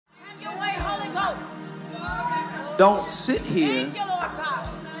Don't sit here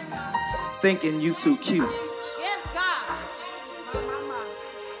thinking you too cute. Yes, God.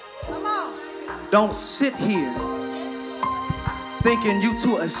 Come on. Don't sit here thinking you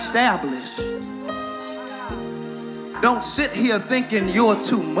too established. Don't sit here thinking you're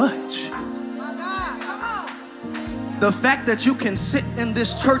too much. My God, come on. The fact that you can sit in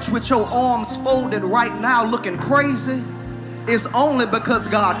this church with your arms folded right now looking crazy is only because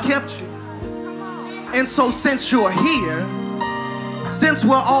God kept you. And so since you're here, since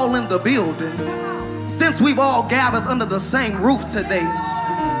we're all in the building, since we've all gathered under the same roof today,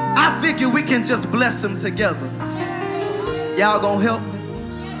 I figure we can just bless him together. Y'all gonna help me?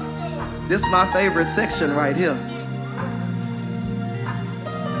 This is my favorite section right here.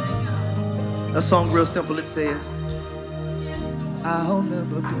 A song real simple, it says, I'll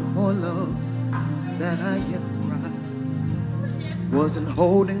never be more loved than I am right. Wasn't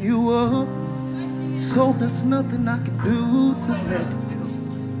holding you up, so there's nothing I can do to let you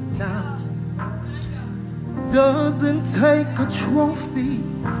down. Doesn't take a trophy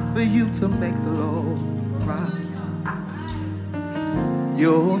for you to make the Lord right.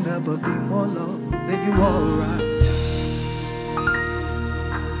 You'll never be more loved than you are right.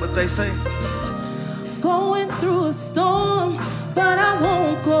 What they say? Going through a storm, but I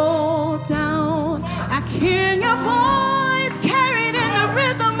won't go down. I hear your voice carried in the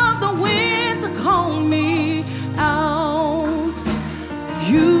rhythm of the wind to call me out.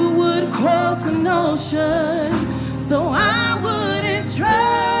 You would cross an ocean so I wouldn't drown.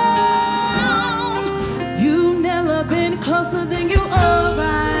 You've never been closer than you are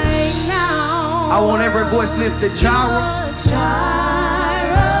right now. I want every voice lifted. Jireh.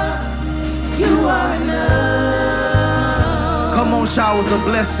 You are enough. Come on, showers of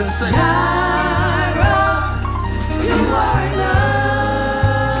blessings. Jireh, you are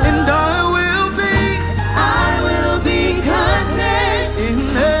enough. And I will be content in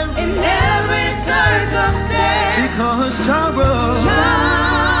every circumstance. Because Jireh,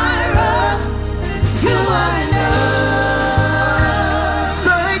 you are enough.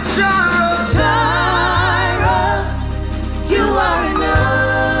 Say Jireh, you are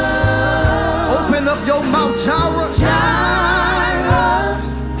enough. Open up your mouth, Jireh.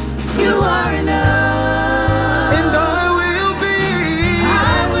 You are enough. And I will be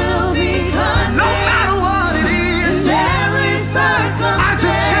content. No matter what it is. In every circumstance. I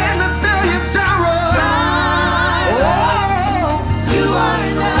just came to tell you, Jireh. Oh, you are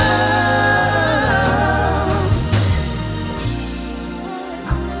enough.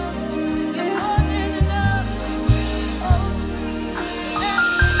 You're more than enough.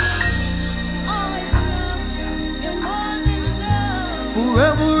 Always enough. You're more than enough.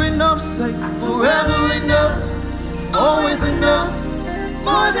 forever enough, say forever enough, always enough,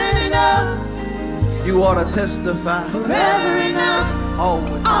 More than enough. you ought to testify. Forever enough.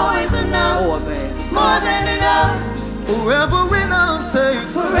 Always enough. More than. More than enough. Forever enough, say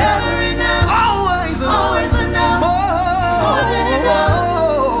Forever enough. always enough. Always enough. More than enough.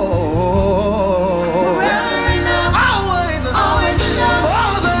 Forever enough. Always enough. Always enough.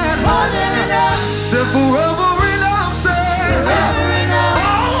 More than enough. say forever enough, say Forever enough.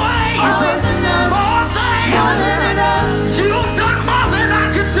 always Always enough. more More than enough. You've done more than I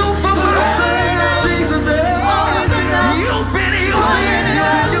could do for myself, Jesus. Always enough. You've been More than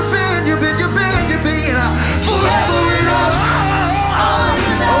enough. you've been forever enough. Always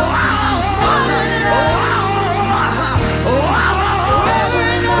enough. More than enough. Forever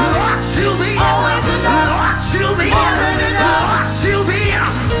enough. Lord, you be Always enough. Lord, you be More than enough. Lord, you be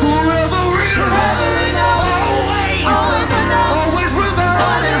forever Forever enough. always Always enough. always More than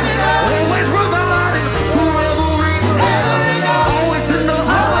providing, enough. always providing, forever enough. always enough,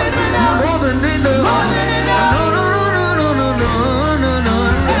 Always enough. more than enough. More than enough. No,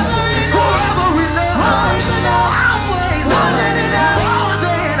 forever enough. Always enough. Always More than enough. more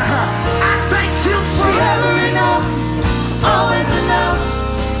than. I thank you, Forever enough. Always enough.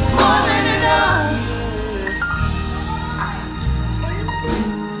 More than enough.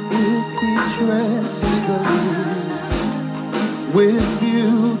 If he dresses the lily with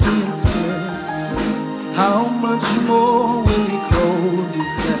beauty and splendor, how much more will he clothe you?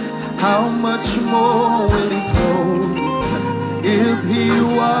 How much more will he clothe you? If he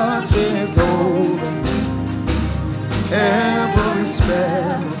watches over every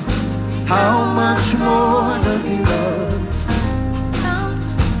sparrow, how much more does he love?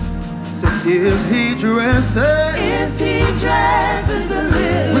 So if he dresses If he dresses the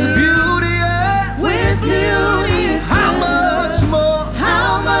lily with beauty and with beauty and how much more?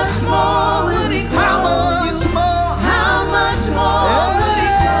 how much more will he How clothe you? much more? How much more will he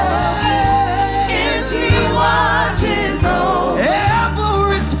clothe you?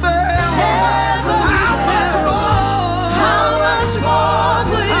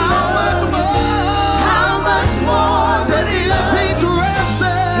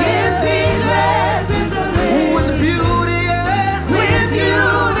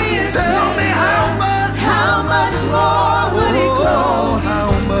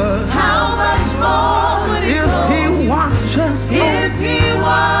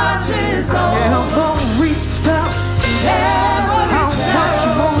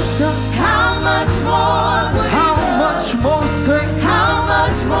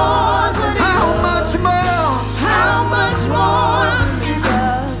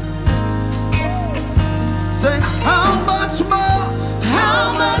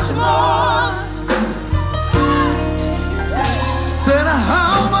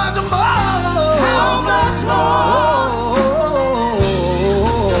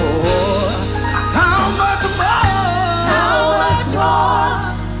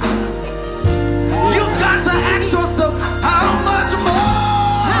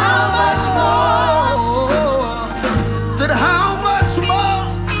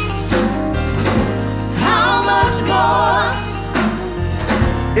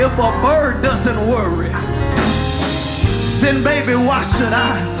 if a bird doesn't worry, then baby, why should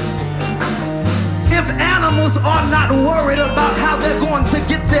I? If animals are not worried about how they're going to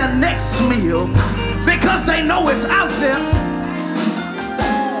get their next meal because they know it's out there,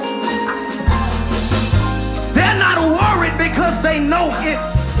 they're not worried because they know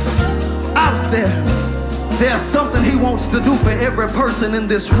it's out there. There's something he wants to do for every person in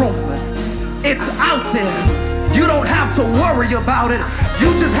this room. It's out there. You don't have to worry about it. You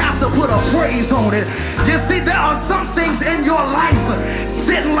just have to put a praise on it. You see, there are some things in your life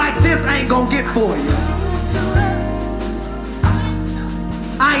sitting like this ain't gonna get for you.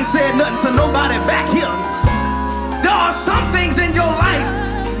 I ain't said nothing to nobody back here. There are some things in your life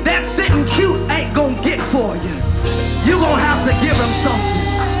that sitting cute ain't gonna get for you. You gonna have to give him something.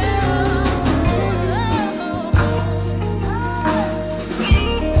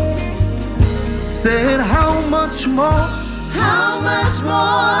 Said how much more? How much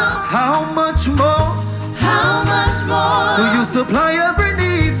more? How much more? How much more? Will you supply every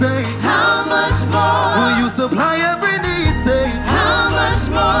need, say? How much more? Will you supply every need, say? How much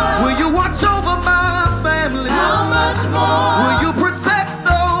more? Will you watch over my family? How much more? Will you protect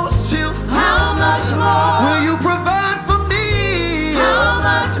those children? How much more? Will you provide for me? How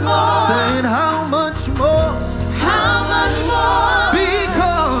much more? Saying how much more? How much more?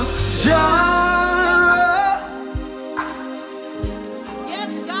 Because Jah.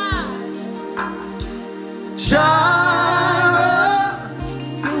 Jireh,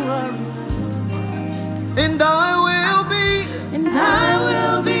 and I will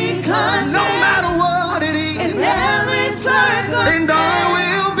be content, no matter what it is, in every circumstance, and I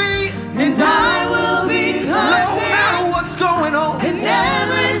will be content, no matter what's going on, in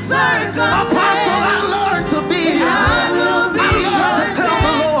every circumstance. Apostle, I learned to be, I will be content. To tell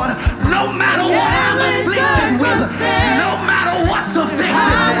the Lord, no matter what I'm afflicted with, no matter what's affected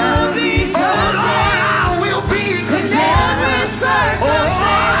I will be content.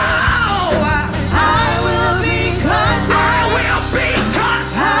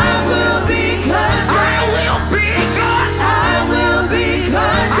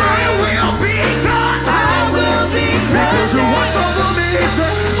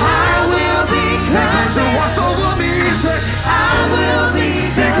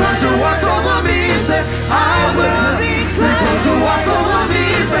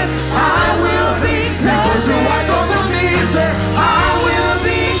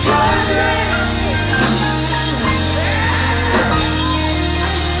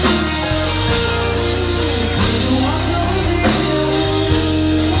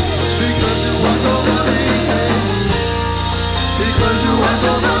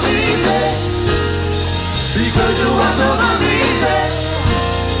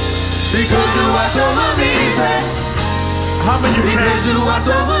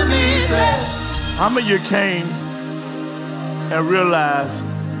 How many of you came and realized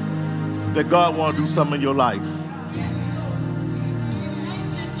that God wants to do something in your life?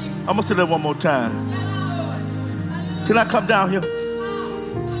 I'm going to say that one more time. Can I come down here?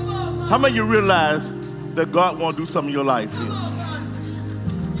 How many of you realize that God wants to do something in your life?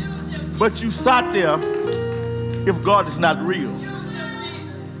 But you sat there if God is not real.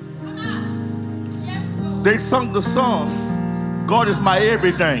 They sung the song, God is my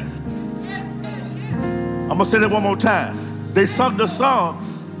everything. I'm going to say that one more time. They sung the song,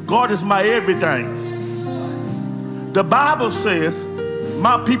 God is my everything. The Bible says,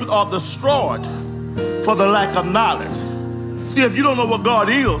 my people are destroyed for the lack of knowledge. See, if you don't know what God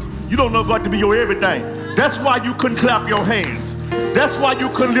is, you don't know God to be your everything. That's why you couldn't clap your hands. That's why you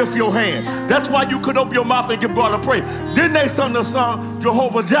couldn't lift your hand. That's why you couldn't open your mouth and give God a praise. Then they sung the song,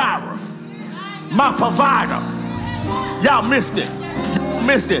 Jehovah Jireh, my provider. Y'all missed it.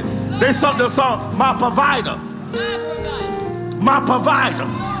 Missed it. They sung the song, my provider. My provider.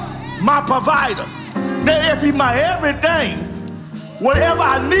 My provider. Now, if he's my everything, whatever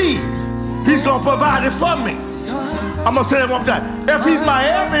I need, he's going to provide it for me. I'm going to say that one more time. If he's my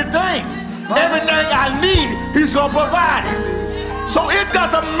everything, everything I need, he's going to provide it. So it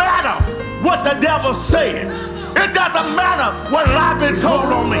doesn't matter what the devil's saying. It doesn't matter what lie been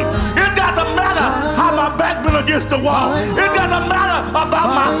told on me. It doesn't matter how my back been against the wall. It doesn't matter about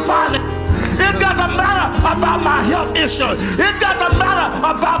my finance. It doesn't matter about my health issue. It doesn't matter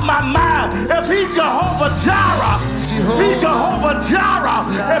about my mind. If he's Jehovah Jireh, he's Jehovah Jireh.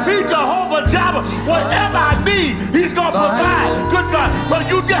 If he's Jehovah Jireh, whatever I need, he's going to provide. Good God. So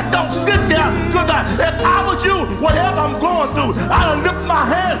you just don't sit there. Good God. If I was you, whatever I'm going through, I'd have lifted my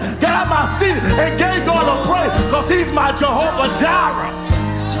hands, got out my seat, and gave God a praise because he's my Jehovah Jireh.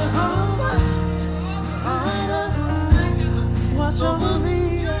 Watch over me.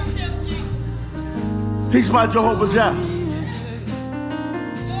 He's my Jehovah Jireh.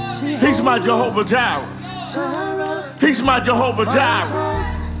 He's my Jehovah Jireh. He's my Jehovah Jireh.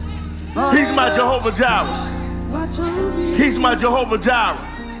 He's my Jehovah Jireh. He's my Jehovah Jireh.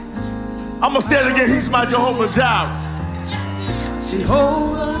 I'm going to say it again. He's my Jehovah Jireh.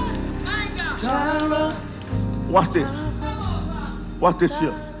 Jehovah Jireh. Watch this. Watch this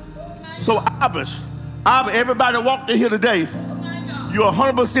here. So obvious, everybody that walked in here today, you're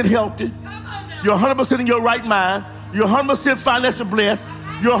 100% healthy. You're 100% in your right mind. You're 100% financially blessed.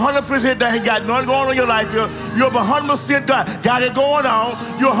 You're 100% that ain't got nothing going on in your life. You're 100% got it going on.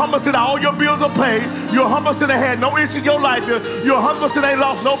 You're 100% all your bills are paid. You're 100% that had no issue in your life. You're 100% ain't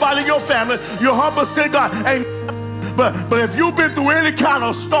lost nobody in your family. You're 100% God ain't. But if you've been through any kind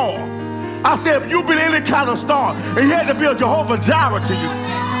of storm, I said if you've been in any kind of storm, and he had to be a Jehovah Jireh to you.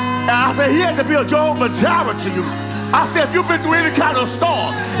 And I said he had to be a Jehovah Jireh to you. I said if you've been through any kind of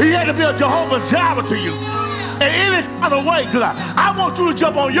storm, he had to be a Jehovah Jireh to you. In any kind of way, because I want you to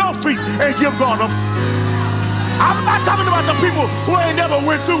jump on your feet and give God a... I'm not talking about the people who ain't never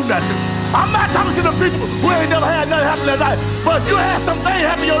went through nothing. I'm not talking to the people who ain't never had nothing happen in their life. But you had some things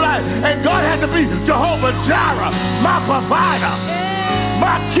happen in your life, and God had to be Jehovah Jireh, my provider,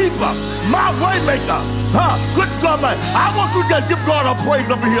 my keeper, my way maker. Good God, man. I want you to just give God a praise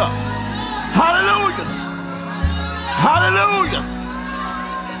over here. Hallelujah. Hallelujah.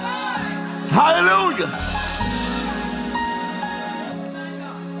 Hallelujah.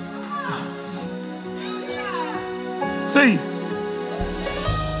 See,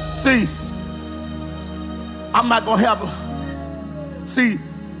 I'm not going to have a... See,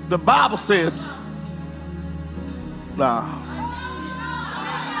 the Bible says,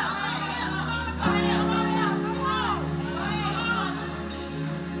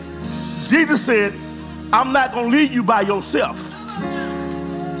 Jesus said, I'm not going to leave you by yourself.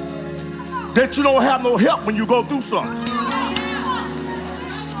 That you don't have no help when you go through something.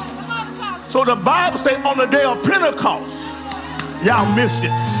 So the Bible says on the day of Pentecost, y'all missed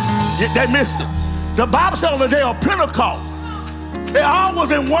it. They missed it. The Bible said on the day of Pentecost, they all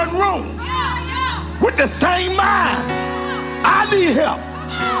was in one room with the same mind. I need help.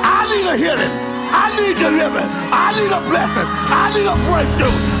 I need a healing. I need deliverance. I need a blessing. I need a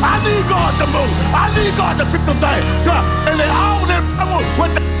breakthrough. I need God to move. I need God to fix the thing. And they all was in one room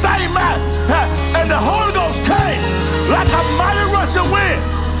with the same mind. And the Holy Ghost came like a mighty rushing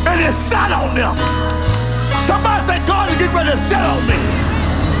wind. And it sat on them. Somebody say, God is getting ready to set on me.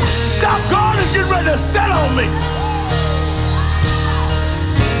 Shout, God is getting ready to set on me.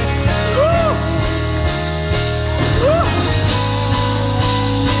 Woo. Woo.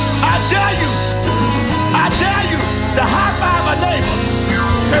 I dare you to high five a neighbor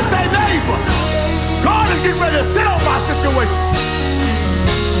and say, neighbor, God is getting ready to set on my situation.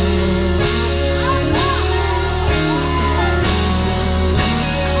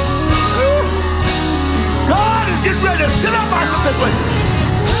 Get ready to sit up my situation.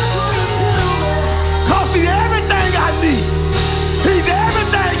 Cause he's everything I need. He's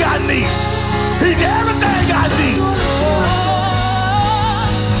everything I need. He's everything I need.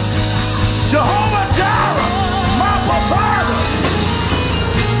 Jehovah Jireh, my provider.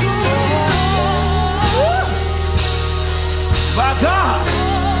 My God.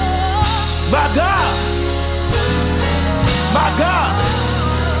 My God. My God.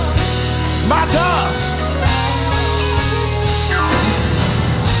 My God.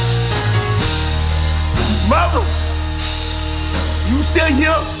 Mother, you sit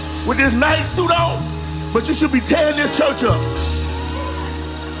here with this nice suit on, but you should be tearing this church up.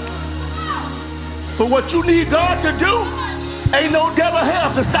 For what you need God to do, ain't no devil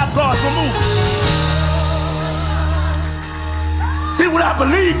hell to stop God from moving. See, when I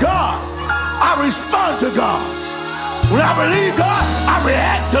believe God, I respond to God. When I believe God, I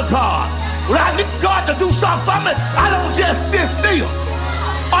react to God. When I need God to do something for me, I don't just sit still.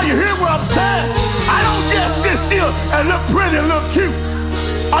 Are you hearing what I'm saying? I don't just sit still and look pretty and look cute.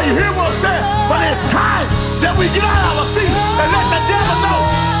 Are you hearing what I'm saying? But it's time that we get out of our seat and let the devil know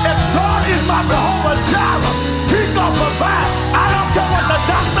if God is my Jehovah Jireh, he's gonna provide. I don't care what the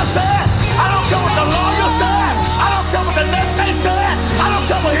doctor said. I don't care what the lawyer said. I don't care what the next day said. I don't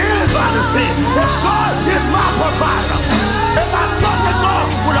care what anybody said. If God is my provider, if I trust in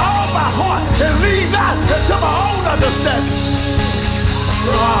God with all my heart and lean not into my own understanding.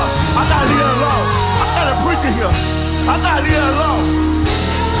 I'm not here alone. I got a preacher here. I'm not here alone.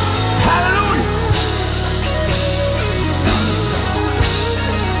 Hallelujah.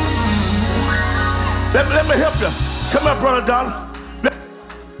 Let me help you. Come here, Brother Donald.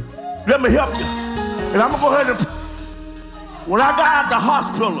 Let me help you. And I'm going to go ahead and... When I got out the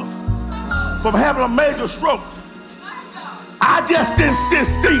hospital, from having a major stroke. I just didn't sit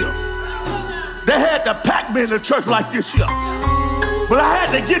still. They had to pack me in the church like this here. But I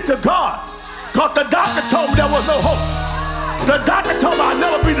had to get to God, because the doctor told me there was no hope. The doctor told me I'd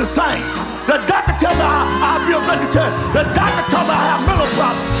never be the same. The doctor told me I'd be a vegetarian. The doctor told me I have mental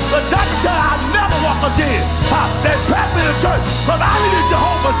problems. The doctor told me I'd never walk again. They packed me in the church because I needed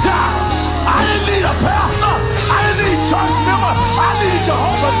Jehovah Jireh. I didn't need a pastor. I didn't need church member. I need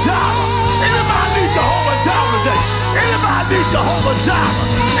Jehovah Jireh. Anybody need Jehovah Jireh today? Anybody need Jehovah Jireh?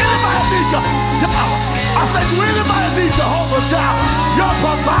 Anybody need Jehovah Jireh? I said, do anybody need Jehovah Jireh? Your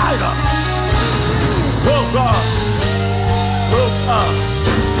provider. Oh God. Oh God.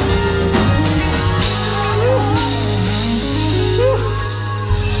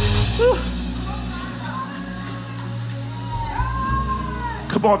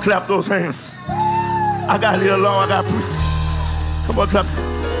 Come on, clap those hands. I got here alone. I got to preach. Come on, clap.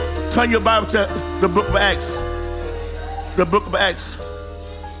 Turn your Bible to the book of Acts. The book of Acts.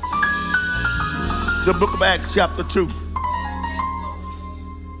 The book of Acts, chapter 2.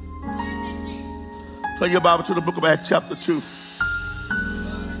 Turn your Bible to the book of Acts, chapter 2.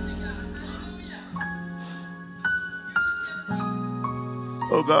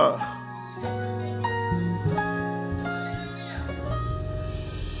 Oh, God.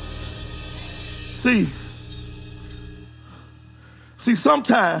 See,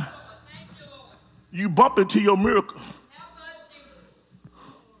 sometimes you bump into your miracle.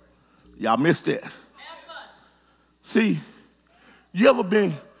 Y'all missed that. See, you ever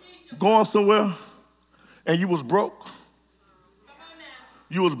been going somewhere and you was broke?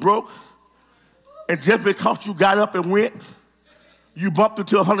 You was broke, and just because you got up and went, you bumped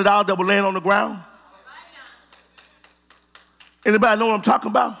into $100 that was laying on the ground? Anybody know what I'm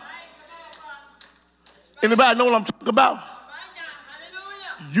talking about? Anybody know what I'm talking about?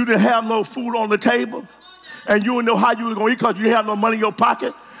 You didn't have no food on the table, and you didn't know how you were going to eat because you didn't have no money in your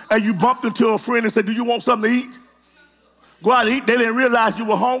pocket, and you bumped into a friend and said, do you want something to eat? Go out and eat. They didn't realize you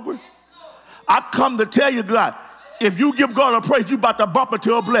were hungry. I come to tell you, God, if you give God a praise, you about to bump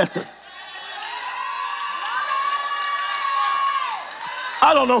into a blessing.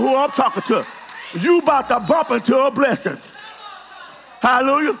 I don't know who I'm talking to. You about to bump into a blessing.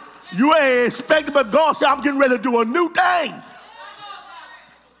 Hallelujah. You ain't expecting, but God said, I'm getting ready to do a new thing.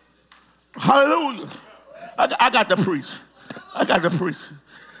 Hallelujah. I got to preach. I got to preach.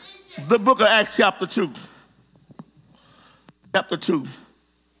 The book of Acts, chapter 2. Chapter 2,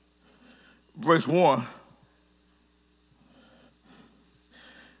 verse 1.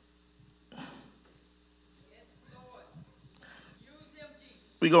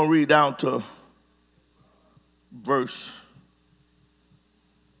 We're going to read down to verse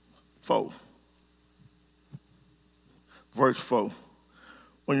 4. Verse 4.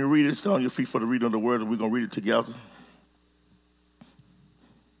 When you read it, stand on your feet for the reading of the word, and we're going to read it together.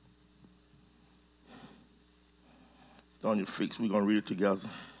 Stand on your feet, we're going to read it together.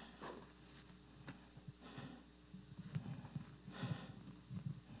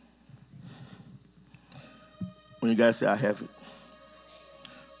 When you guys say, I have it.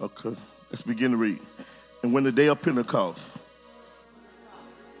 Okay, let's begin to read. And when the day of Pentecost,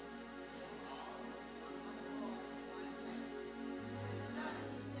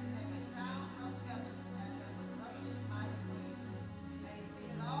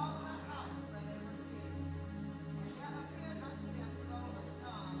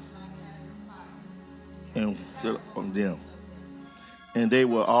 and set on them, and they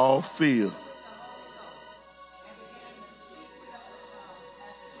were all filled.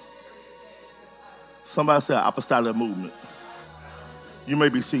 Somebody said apostolic movement. You may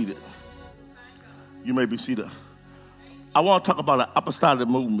be seated. You may be seated. I want to talk about an apostolic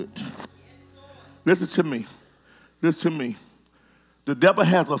movement. Listen to me. Listen to me. The devil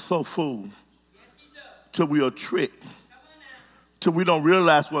has us so fooled till we are tricked, till we don't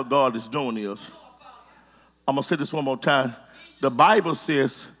realize what God is doing is. I'm going to say this one more time. The Bible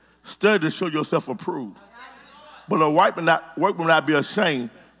says, study to show yourself approved. But a work will not be ashamed,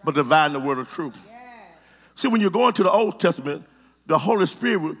 but divine the word of truth. See, when you go into the Old Testament, the Holy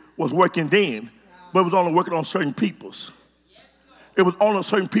Spirit was working then, but it was only working on certain peoples. It was only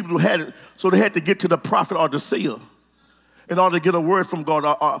certain people who had it, so they had to get to the prophet or the seer in order to get a word from God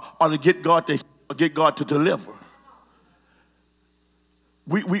or to get God to deliver.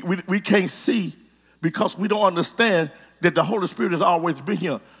 We can't see because we don't understand that the Holy Spirit has always been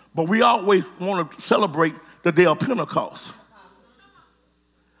here. But we always want to celebrate the day of Pentecost.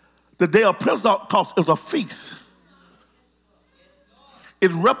 The day of Pentecost is a feast.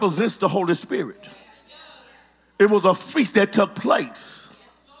 It represents the Holy Spirit. It was a feast that took place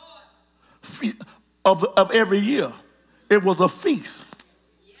of every year. It was a feast.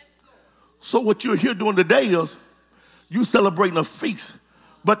 So what you're here doing today is you celebrating a feast,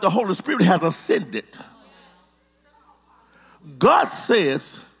 but the Holy Spirit has ascended. God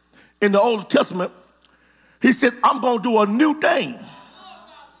says in the Old Testament, he said, I'm going to do a new thing.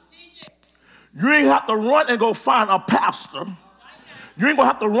 You ain't have to run and go find a pastor. You ain't going to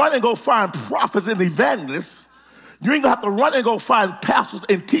have to run and go find prophets and evangelists. You ain't going to have to run and go find pastors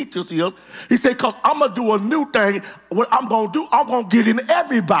and teachers here. He said, because I'm going to do a new thing. What I'm going to do, I'm going to get in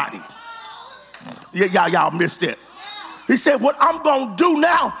everybody. Yeah, y'all missed it. He said, what I'm going to do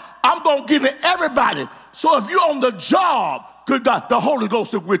now, I'm going to get in everybody. So if you're on the job, good God, the Holy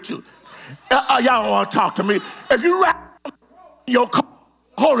Ghost is with you. Y'all don't want to talk to me. If you ride your car,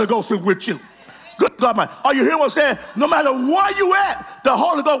 the Holy Ghost is with you. Good God, man. Are you hearing what I'm saying? No matter where you at, the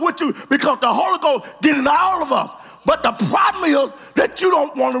Holy Ghost with you, because the Holy Ghost get in all of us. But the problem is that you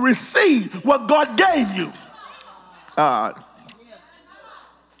don't want to receive what God gave you.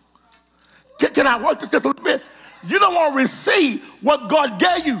 Can I work this just a little bit? You don't want to receive what God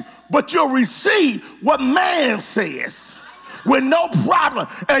gave you, but you'll receive what man says with no problem.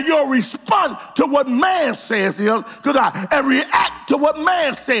 And you'll respond to what man says here, and react to what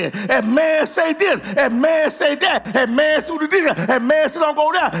man says. And man say this, and man say that, and man say this, and man say don't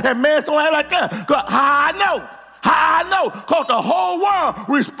go there, and man say don't act like that. God, how I know? Because the whole world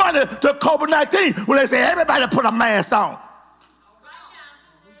responded to COVID-19 when they say everybody put a mask on.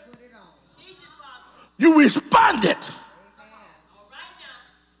 You responded.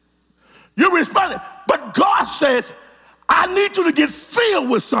 You responded. But God says, I need you to get filled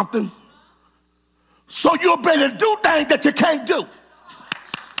with something so you'll be able to do things that you can't do.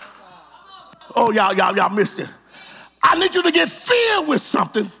 Oh, y'all missed it. I need you to get filled with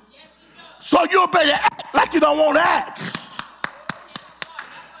something so you'll be able to act like you don't want to act.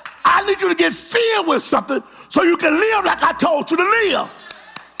 I need you to get filled with something so you can live like I told you to live.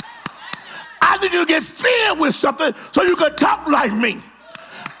 I need you to get filled with something so you can talk like me.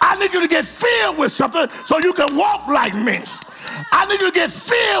 I need you to get filled with something so you can walk like me. I need you to get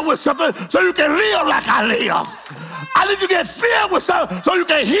filled with something so you can live like I live. I need you to get filled with something so you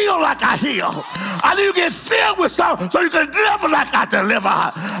can heal like I heal. I need you to get filled with something so you can deliver like I deliver.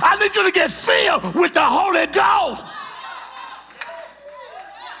 I need you to get filled with the Holy Ghost.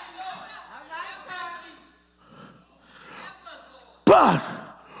 But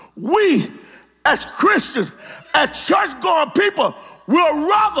we as Christians, as church-going people, will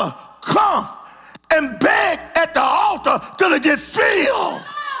rather come and beg at the altar till they get filled.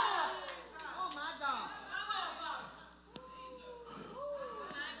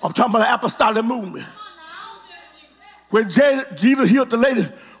 I'm talking about the apostolic movement. When Jesus healed the lady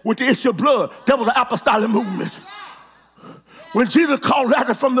with the issue of blood, that was the apostolic movement. When Jesus called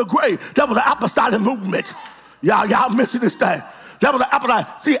Lazarus from the grave, that was the apostolic movement. Y'all missing this thing. That was the apostolic.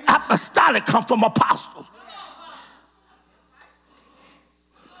 See, apostolic comes from apostles.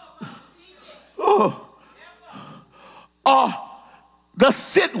 The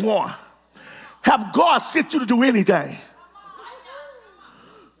sent one. Have God sent you to do anything?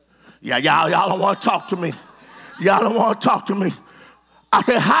 Yeah, y'all don't want to talk to me. Y'all don't want to talk to me. I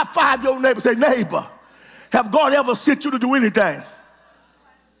say, high five your neighbor. Say, neighbor, have God ever sent you to do anything?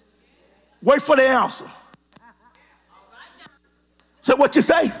 Wait for the answer. Say what you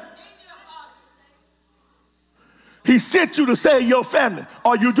say. He sent you to save your family.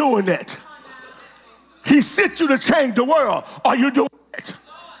 Are you doing that? He sent you to change the world. Are you doing it?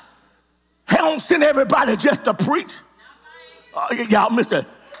 He don't send everybody just to preach. Y'all missed it.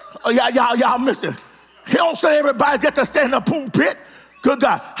 Y'all missed it. He don't send everybody just to stand in the pulpit. Good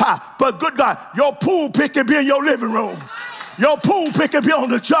God. But good God, your pulpit can be in your living room. Your pulpit can be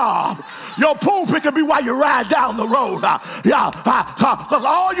on the job. Your pulpit can be while you ride down the road. Because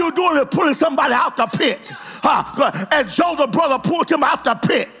all you're doing is pulling somebody out the pit. And Joseph's brother pulled him out the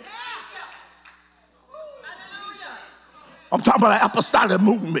pit. I'm talking about an apostolic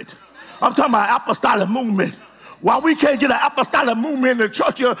movement. I'm talking about an apostolic movement. Why we can't get an apostolic movement in the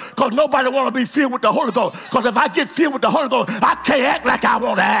church here? Because nobody want to be filled with the Holy Ghost. Because if I get filled with the Holy Ghost, I can't act like I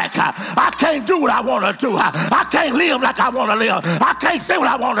want to act. I can't do what I want to do. I can't live like I want to live. I can't say what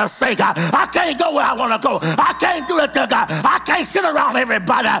I want to say. I can't go where I want to go. I can't do that to God. I can't sit around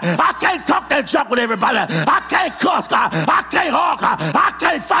everybody. I can't talk that junk with everybody. I can't cuss God. I can't hug God. I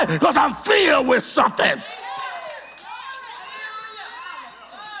can't fight because I'm filled with something.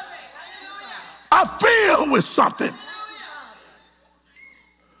 I'm filled with something.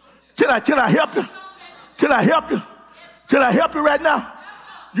 Can I help you? Can I help you? Can I help you right now?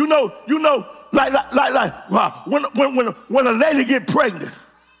 You know, like when a lady get pregnant,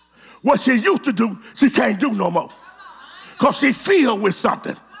 What she used to do, she can't do no more. Because she filled with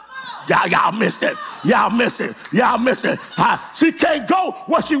something. Y'all missed it. Y'all missed it. Y'all missed it. She can't go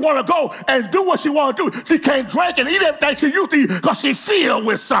where she want to go and do what she want to do. She can't drink and eat everything she used to eat because she filled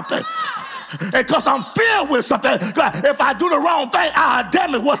with something. And because I'm filled with something, if I do the wrong thing, I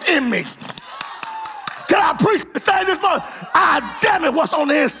damn it what's in me. Can I preach the thing this morning? I damn it what's on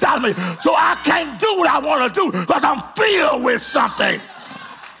the inside of me. So I can't do what I want to do because I'm filled with something.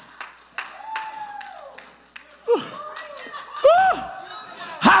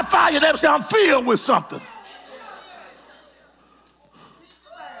 High five your neighbor, say I'm filled with something.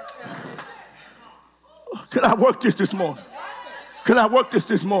 Can I work this morning? Can I work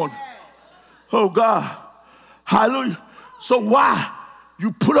this morning? Oh God, hallelujah. So why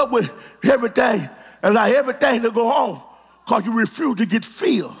you put up with everything and allow everything to go on? Because you refuse to get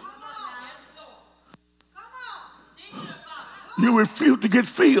filled. You refuse to get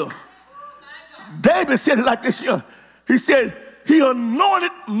filled. David said it like this here. He said, he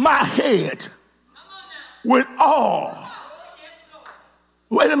anointed my head with oil.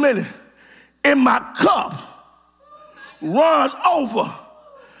 Wait a minute. In my cup run over.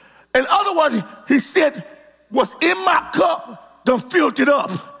 In other words, he said, what's in my cup done filled it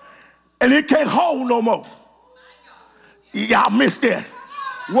up. And it can't hold no more. Y'all missed that.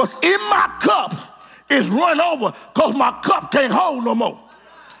 What's in my cup is run over because my cup can't hold no more.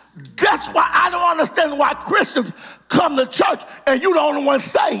 That's why I don't understand why Christians come to church and you the only one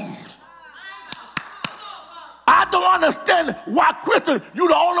saved. I don't understand why Christians, you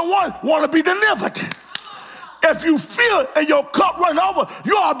the only one want to be delivered. If you feel and your cup run over,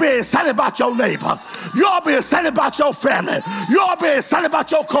 you ought to be excited about your neighbor. You ought to be excited about your family. You ought to be excited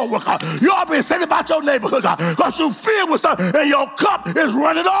about your co-worker. You ought to be excited about your neighborhood because you feel with something and your cup is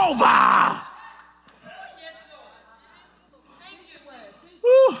running over.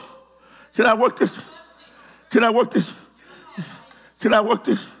 Ooh. Can I work this? Can I work this? Can I work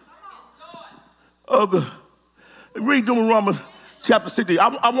this? Oh, good. Read Deuteronomy chapter 16.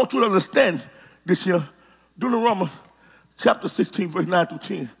 I want you to understand this here. Deuteronomy chapter 16, verse 9 through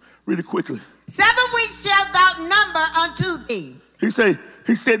 10. Read it quickly. 7 weeks shalt thou number unto thee.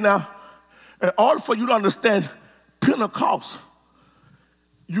 He said now, in order for you to understand Pentecost,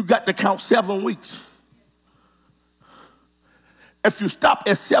 you got to count 7 weeks. If you stop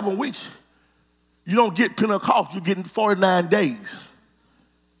at 7 weeks, you don't get Pentecost, you're getting 49 days.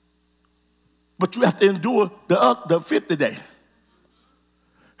 But you have to endure the 50th day.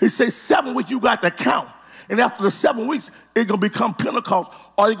 He says 7 weeks you got to count. And after the 7 weeks, it's going to become Pentecost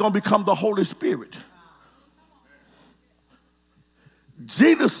or it's going to become the Holy Spirit.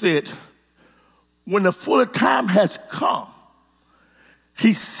 Jesus said, when the full time has come,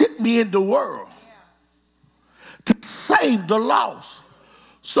 he sent me in the world to save the lost.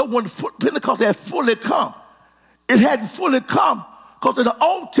 So when Pentecost had fully come, it hadn't fully come because in the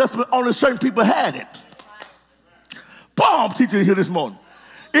Old Testament, only certain people had it. Boy, I'm teaching here this morning.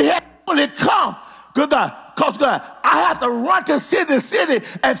 It hadn't fully come. Good God, because God, I have to run to city to city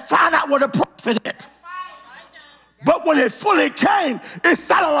and find out where the prophet is. But when it fully came, it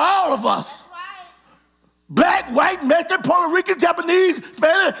sat on all of us. Black, white, Mexican, Puerto Rican, Japanese,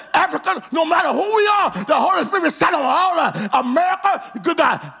 Spanish, African, no matter who we are, the Holy Spirit sat on all of America. Good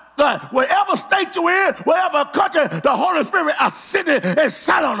God, whatever state you're in, whatever country, the Holy Spirit ascended and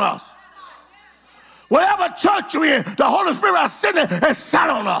sat on us. Whatever church you're in, the Holy Spirit ascended and sat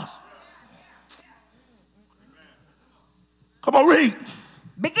on us. Come on, read.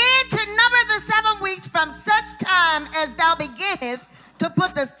 Begin to number the 7 weeks from such time as thou beginnest to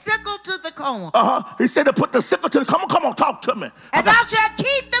put the sickle to the corn. He said to put the sickle to the corn. Come on, talk to me. And thou shalt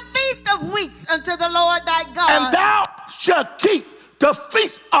keep the feast of weeks unto the Lord thy God. And thou shalt keep the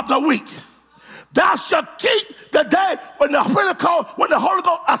feast of the week. Thou shalt keep the day when the Pentecost, when the Holy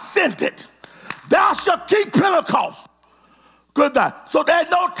Ghost ascended. Thou shalt keep Pentecost. Good God. So there's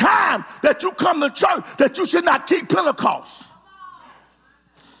no time that you come to church that you should not keep Pentecost.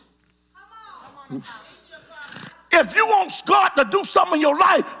 If you want God to do something in your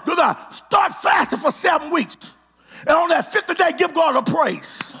life, do not start fasting for 7 weeks. And on that 50th day, give God a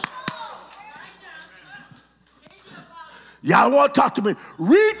praise. Y'all want to talk to me?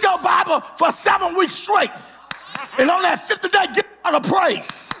 Read your Bible for 7 weeks straight. And on that 50th day, give God a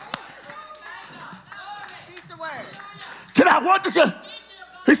praise. Can I want this?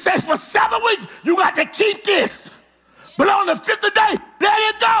 He says for 7 weeks, you got to keep this. But on the 50th day, there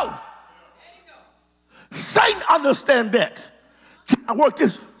you go. Satan understand that. Can I work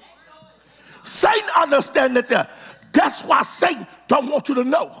this? Satan understand that. That's why Satan don't want you to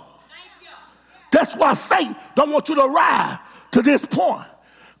know. That's why Satan don't want you to arrive to this point.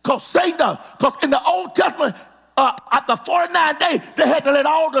 Because in the Old Testament, after 49 days, they had to let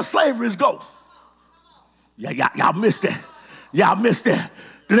all the slaveries go. Yeah, y'all missed it. Y'all missed it.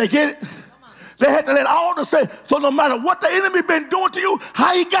 Did they get it? They had to let all the slaveries. So no matter what the enemy been doing to you,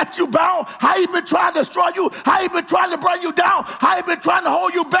 how he got you bound, how he been trying to destroy you, how he been trying to bring you down, how he been trying to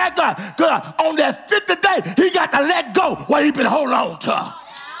hold you back, God, on that 50th day, he got to let go what he been holding on to.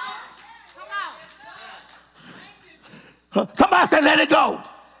 Somebody say, let it go.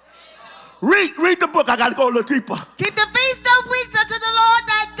 Read the book. I got to go a little deeper. Keep the feast of weeks unto the Lord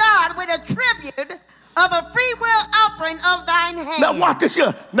thy God with a tribute of a free will offering of thine hand. Now watch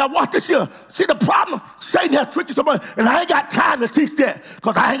this here. See the problem? Satan has tricked you so much, and I ain't got time to teach that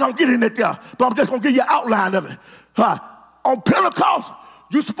because I ain't going to get in it there. But I'm just going to give you an outline of it. On Pentecost,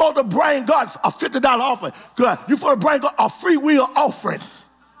 you're supposed to bring God a $50 offering. Good. You're supposed to bring God a free will offering.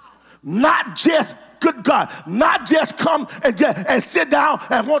 Not just, good God, not just come and sit down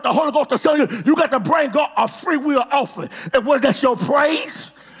and want the Holy Ghost to sell you. You got to bring God a free will offering. And whether that's your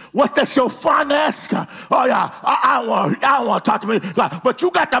praise, what's that, your finance? Oh, yeah, I don't want to talk to me. But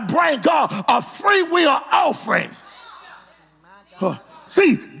you got to bring God a free will offering.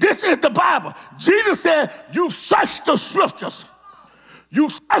 See, this is the Bible. Jesus said, you search the scriptures. You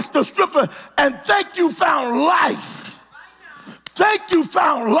search the scriptures and think you found life. Think you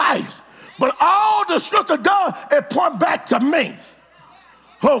found life. But all the scripture does, it point back to me.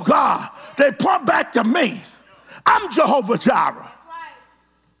 Oh, God, they point back to me. I'm Jehovah Jireh.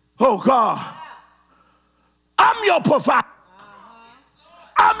 Oh, God, I'm your provider.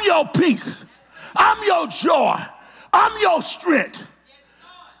 I'm your peace. I'm your joy. I'm your strength.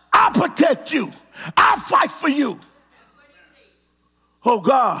 I'll protect you. I'll fight for you. Oh,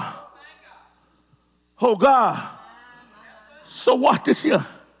 God. Oh, God. So watch this here.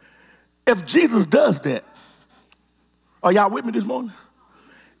 If Jesus does that, are y'all with me this morning?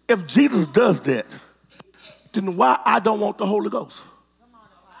 If Jesus does that, then why I don't want the Holy Ghost?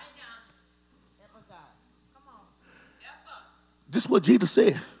 This is what Jesus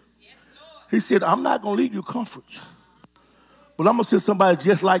said. He said, I'm not going to leave you comforts, but I'm going to send somebody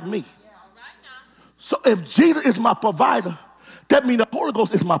just like me. So if Jesus is my provider, that means the Holy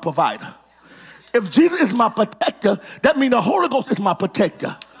Ghost is my provider. If Jesus is my protector, that means the Holy Ghost is my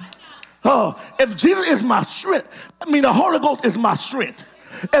protector. If Jesus is my strength, that means the Holy Ghost is my strength.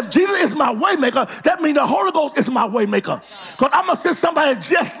 If Jesus is my way maker, that means the Holy Ghost is my way maker. Because I'm going to send somebody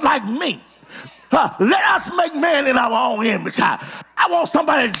just like me. Let us make man in our own image. I want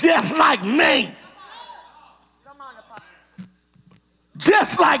somebody just like me.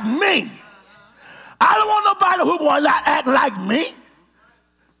 Just like me. I don't want nobody who will not act like me.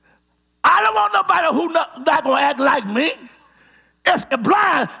 I don't want nobody who not going to act like me. If you're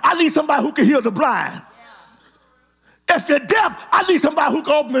blind, I need somebody who can heal the blind. If you're deaf, I need somebody who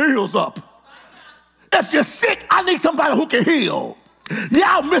can open the ears up. If you're sick, I need somebody who can heal.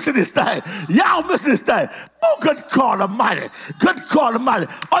 Y'all missing this thing. Y'all missing this thing. Oh, good God Almighty. Good God Almighty.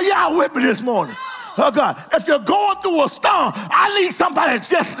 Are y'all with me this morning? Oh, God. If you're going through a storm, I need somebody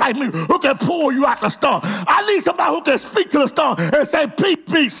just like me who can pull you out the storm. I need somebody who can speak to the storm and say, peace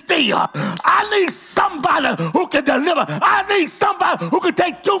be still. I need somebody who can deliver. I need somebody who can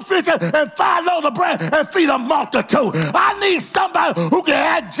take 2 fishes and 5 loaves of bread and feed a multitude. I need somebody who can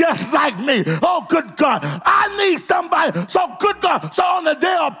act just like me. Oh, good God. I need somebody. So, good God. So, on the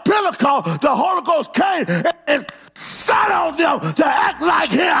day of Pentecost, the Holy Ghost came and sat on them to act like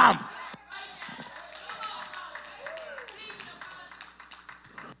him.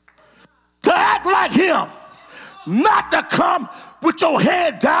 To act like him, not to come with your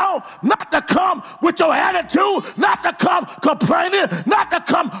head down, not to come with your attitude, not to come complaining, not to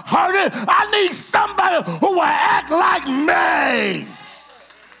come hurting. I need somebody who will act like me.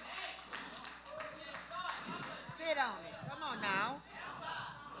 Sit on it. Come on now.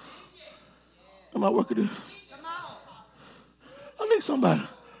 Am I working this? Come on. I need somebody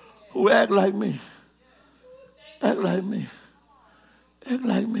who will act like me. Act like me. Act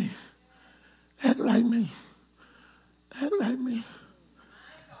like me. Act like me. Act like me.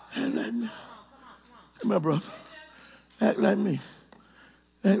 Act like me. Come here, brother. Act like me.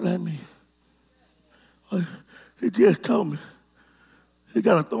 Act like me. He just told me he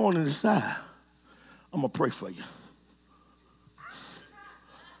got a thorn in his side. I'm going to pray for you.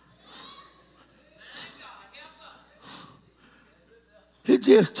 He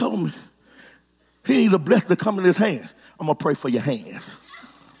just told me he need a blessing to come in his hands. I'm going to pray for your hands.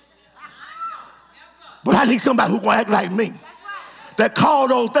 But I need somebody who's going to act like me. That call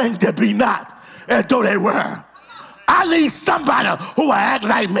those things that be not as though they were. I need somebody who will act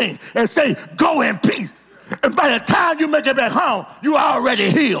like me and say, go in peace. And by the time you make it back home, you already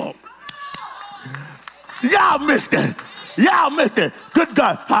healed. Y'all missed it. Y'all missed it. Good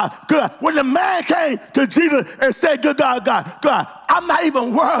God. Good. When the man came to Jesus and said, good God, God, I'm not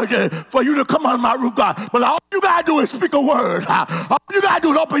even worthy for you to come under my roof, God. But all you got to do is speak a word. All you got to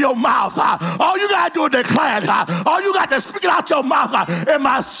do is open your mouth. All you got to do is declare. All you got to speak it out your mouth. And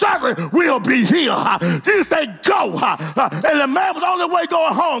my servant will be healed. Jesus said, go. And the man was on the way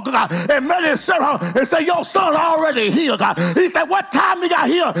going home. And met his servant home and said, your son already healed. He said, what time he got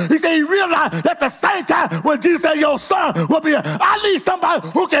healed? He said, he realized at the same time when Jesus said, your son will be healed. I need somebody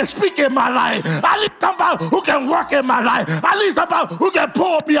who can speak in my life. I need somebody who can work in my life. I need somebody who can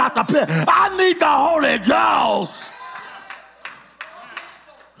pull me out the pit. I need the Holy Ghost.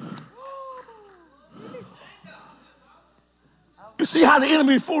 You see how the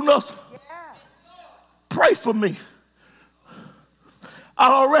enemy is fooling us? Pray for me.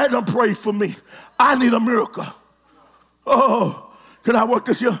 I already done prayed for me. I need a miracle. Oh, can I work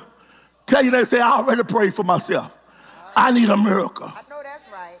this year? Tell you they say, I already prayed for myself. I need a miracle. I know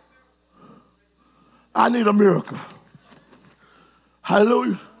that's right. I need a miracle.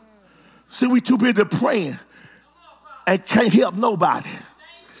 Hallelujah. See, we too busy praying and can't help nobody.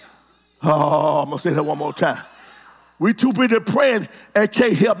 Oh, I'm going to say that one more time. We too busy praying and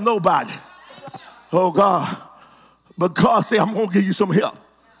can't help nobody. Oh, God. But God said, I'm going to give you some help.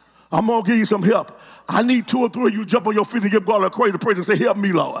 I'm going to give you some help. I need 2 or 3 of you jump on your feet and give God a praise and say, help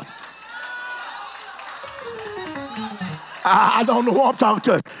me, Lord. I don't know who I'm talking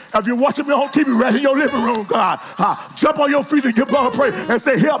to. If you're watching me on TV right in your living room, God, jump on your feet and give God a praise and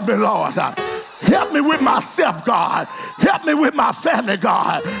say, help me, Lord. Help me with myself, God. Help me with my family,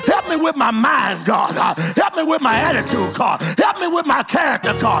 God. Help me with my mind, God. Help me with my attitude, God. Help me with my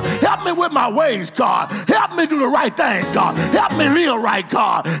character, God. Help me with my ways, God. Help me do the right thing, God. Help me live right,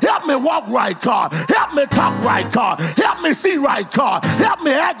 God. Help me walk right, God. Help me talk right, God. Help me see right, God. Help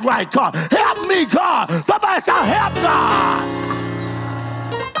me act right, God. Help me, God. Somebody shout, help God.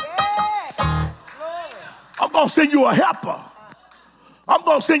 I'm going to send you a helper. I'm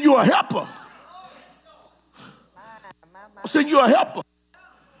going to send you a helper. I'm going to send you a helper.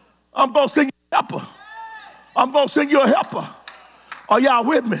 I'm going to send you a helper. I'm going to send you a helper. Are y'all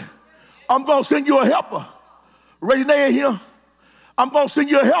with me? I'm going to send you a helper. Renee in here. I'm going to send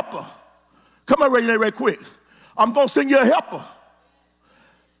you a helper. Come on, Renee, right quick. I'm going to send you a helper.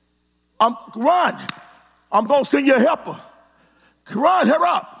 Run. I'm going to send you a helper. Run, hurry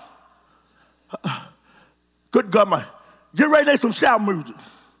up. Good God, man. Get Renee some shout music.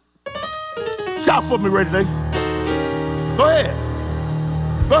 Shout for me, Renee. Go ahead.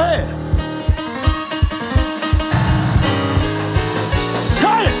 Go ahead.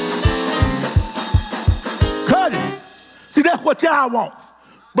 Cut it. Cut it. See, that's what y'all want.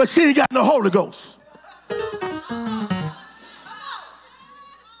 But she ain't got no Holy Ghost.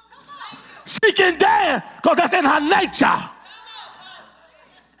 She can dance because that's in her nature.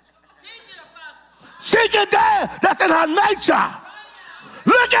 She can dance. That's in her nature.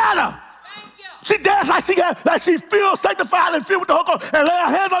 Look at her. She dance like she feels sanctified and filled with the Holy Ghost and lay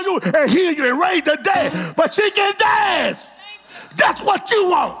her hands on you and heal you and raise the dead. But she can dance. That's what you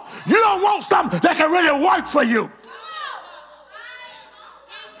want. You don't want something that can really work for you.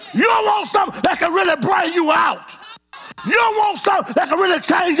 You don't want something that can really bring you out. You don't want something that can really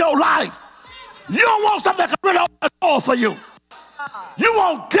change your life. You don't want something that can really open the door for you. You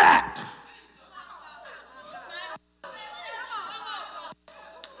want that.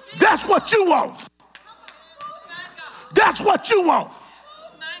 That's what you want. That's what you want.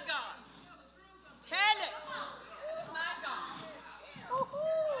 Oh my God. Tell it. Oh my God.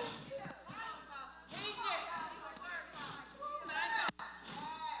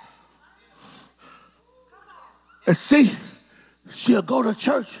 And see, she'll go to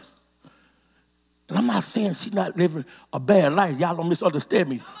church. And I'm not saying she's not living a bad life. Y'all don't misunderstand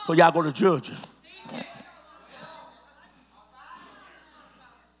me. So y'all go to judge her.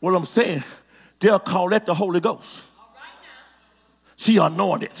 What I'm saying, they'll call that the Holy Ghost. She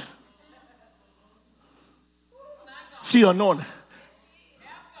anointed. She anointed.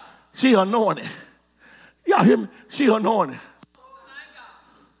 She anointed. Y'all hear me? She anointed.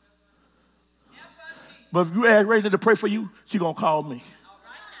 But if you ask Rachel to pray for you, she's going to call me.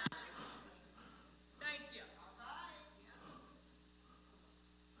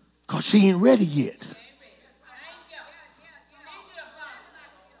 Because she ain't ready yet.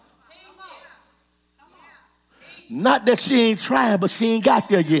 Not that she ain't trying, but she ain't got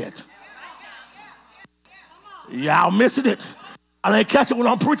there yet. Y'all missing it. Y'all ain't catching what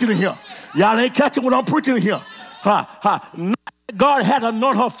I'm preaching in here. Y'all ain't catching what I'm preaching in here. Not that God had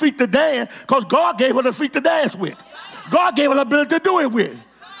anointed her feet to dance because God gave her the feet to dance with. God gave her the ability to do it with.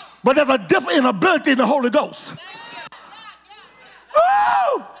 But there's a different ability in the Holy Ghost.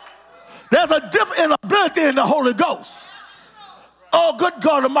 Oh! There's a different ability in the Holy Ghost. Oh, good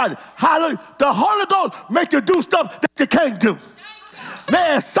God Almighty. Hallelujah. The Holy Ghost makes you do stuff that you can't do.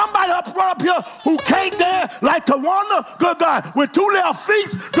 There's somebody right up here who can't dance like Tawana, good God, with two little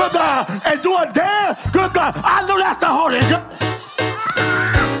feet, good God, and do a dance, good God. I know that's the Holy Ghost.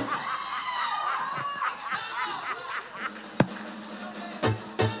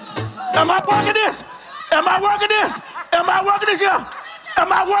 Am I working this? Am I working this? Am I working this here?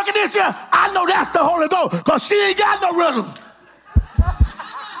 Am I working this here? I know that's the Holy Ghost because she ain't got no rhythm.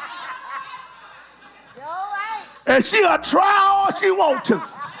 And she'll try all she wants to.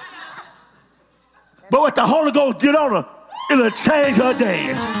 But with the Holy Ghost get on her, it'll change her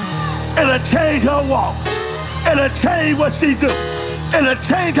dance. It'll change her walk. It'll change what she do. It'll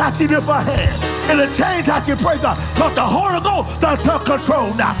change how she lift her hands. It'll change how she pray God. Because the Holy Ghost does take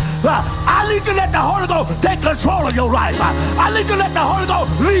control now. I need you to let the Holy Ghost take control of your life. I need you to let the Holy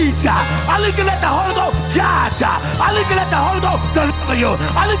Ghost lead you. I need you to let the Holy Ghost guide you. I need you to let the Holy Ghost deliver you.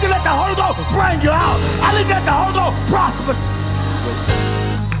 I need you to let the Holy Ghost bring you out. I need you to let the Holy Ghost prosper.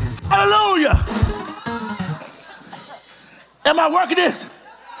 Hallelujah. Am I working this?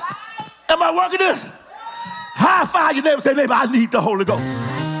 Am I working this? High five your neighbor, say, neighbor, I need the Holy Ghost.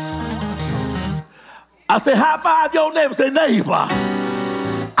 I say, high five your neighbor, say, neighbor,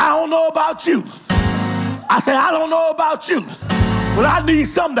 I don't know about you. I say, I don't know about you, but I need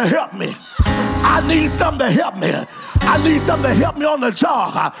something to help me. I need something to help me. I need something to help me on the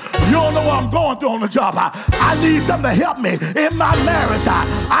job. You don't know what I'm going through on the job. I need something to help me in my marriage.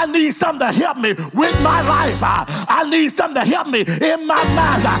 I need something to help me with my life. I need something to help me in my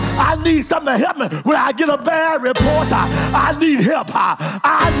mind. I need something to help me when I get a bad report. I need help.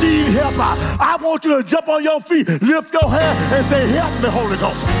 I need help. I want you to jump on your feet, lift your hand, and say, help me, Holy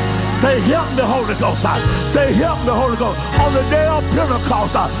Ghost. Say, help me, Holy Ghost. Say, help me, Holy Ghost. On the day of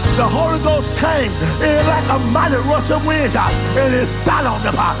Pentecost, the Holy Ghost came in like a mighty rushing wind, and it sat on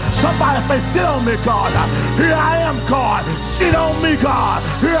them. Somebody say, sit on me, God. Here I am, God. Sit on me, God.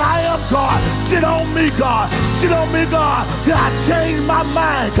 Here I am, God. Sit on me, God. Sit on me, God. Did I change my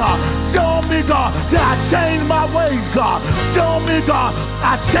mind, God? Sit on me, God. Did I change my ways, God? Sit on me, God.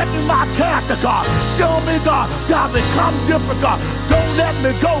 I changed my character, God. Sit on me, God. Did I become different, God? Don't let me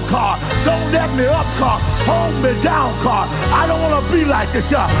go, God. Don't let me up, God. Hold me down, God. I don't want to be like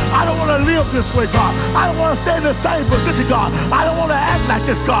this, God. I don't want to live this way, God. I don't want to stay in the same position, God. I don't want to act like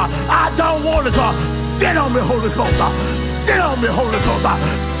this, God. I don't want to, God. Sit on me, Holy Ghost. Sit on me, Holy Ghost.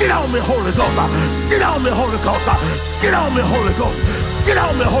 Sit on me, Holy Ghost. Sit on me, Holy Ghost. Sit on me, Holy Ghost. Sit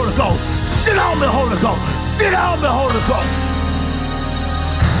on me, Holy Ghost. Sit on me, Holy Ghost. Sit on me, Holy Ghost.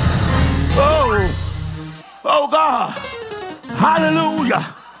 Oh, God. Hallelujah.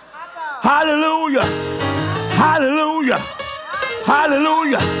 Hallelujah. Hallelujah.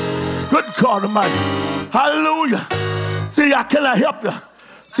 Hallelujah. Good God Almighty. Hallelujah. See, I cannot help you.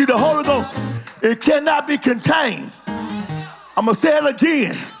 See, the Holy Ghost, it cannot be contained. I'm going to say it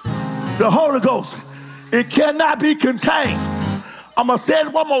again. The Holy Ghost, it cannot be contained. I'm going to say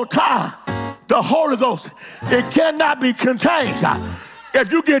it one more time. The Holy Ghost, it cannot be contained.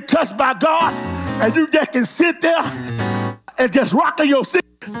 If you get touched by God and you just can sit there and just rock in your seat,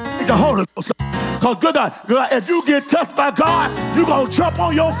 the Holy Ghost. Because good God, if you get touched by God, you're going to jump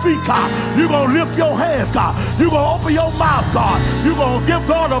on your feet, God. You're going to lift your hands, God. You're going to open your mouth, God. You're going to give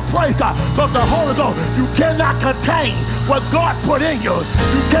God a praise, God. Because the Holy Ghost, you cannot contain what God put in you.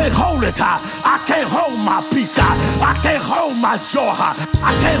 You can't hold it, God. I can't hold my peace, God. I can't hold my joy, God.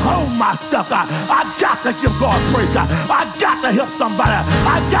 I can't hold myself, God. I got to give God praise, God. I got to help somebody.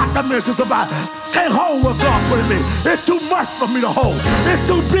 I got to minister to somebody. Can't hold what God put in me. It's too much for me to hold. It's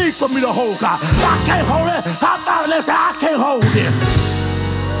too big for me to hold, God. I can't hold it. How about let's say I can't hold it?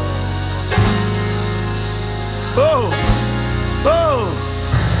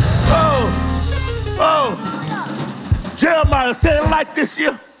 Jeremiah said it like this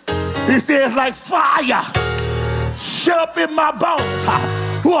here. He said it's like fire shut up in my bones.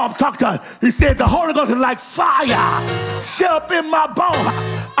 Who I'm talking to? He said the Holy Ghost is like fire shut up in my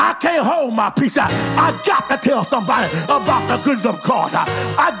bones. I can't hold my peace. I got to tell somebody about the goodness of God.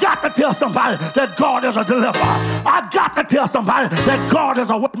 I got to tell somebody that God is a deliverer. I got to tell somebody that God is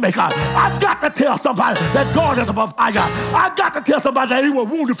a way maker. I got to tell somebody that God is a provider. I got to tell somebody that he was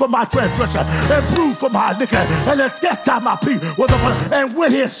wounded for my transgression and bruised for my iniquity, and the chastisement my peace was upon him, and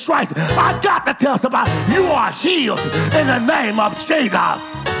with his stripes I got to tell somebody you are healed in the name of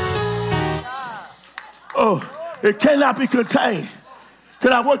Jesus. It cannot be contained.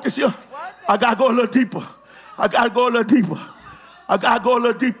 Can I work this here? I got to go a little deeper. I got to go a little deeper. I got to go a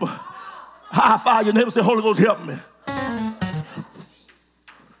little deeper. High five your neighbor and say, Holy Ghost, help me.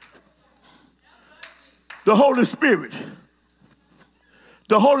 The Holy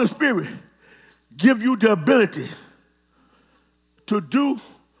Spirit give you the ability to do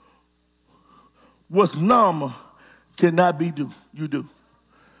what's normal cannot be do. You do.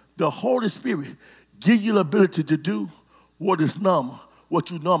 The Holy Spirit give you the ability to do what is normal, what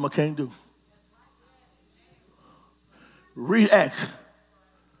you normal can't do. Read Acts.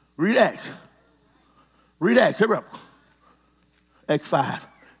 Read Acts. Read Acts. Hurry up. Acts 5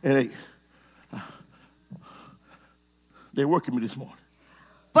 and 8. They're working me this morning.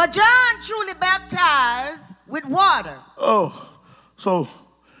 For John truly baptized with water. Oh, so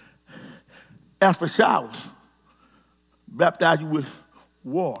after showers, baptize you with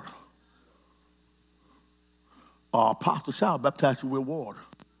water. Apostle shower, baptize you with water.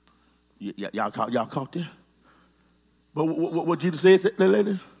 Y'all caught that? But what Jesus said,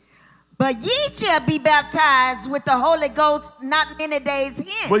 lady? But ye shall be baptized with the Holy Ghost not many days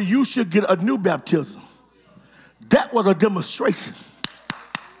hence. But you should get a new baptism. That was a demonstration.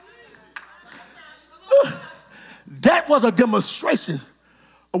 That was a demonstration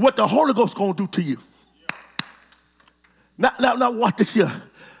of what the Holy Ghost is going to do to you. Now watch this here.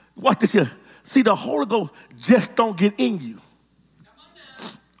 Watch this here. See, the Holy Ghost just don't get in you.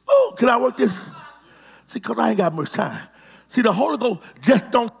 Oh, can I work this? See, because I ain't got much time. See, the Holy Ghost just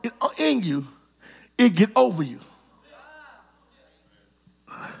don't get in you. It get over you.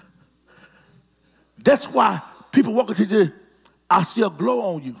 That's why people walk into you, I see a glow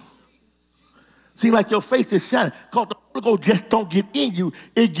on you. Seem like your face is shining. Because the Holy Ghost just don't get in you.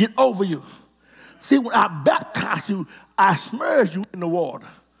 It get over you. See, when I baptize you, I submerge you in the water.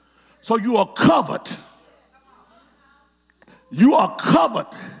 So you are covered. You are covered.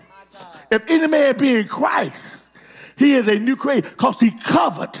 If any man be in Christ, he is a new creation because he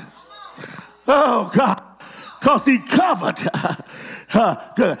covered. Oh, God. Because he covered.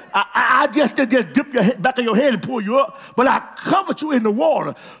 Good. I just dip your head, back of your head and pull you up, but I covered you in the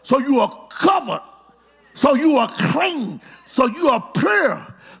water. So you are covered. So you are clean. So you are pure.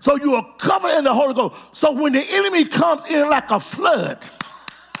 So you are covered in the Holy Ghost. So when the enemy comes in like a flood,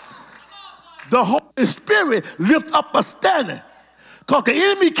 the Holy Spirit lifts up a standard. Because the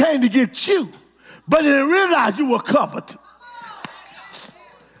enemy came to get you, but he didn't realize you were covered.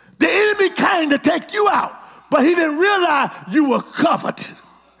 The enemy came to take you out, but he didn't realize you were covered.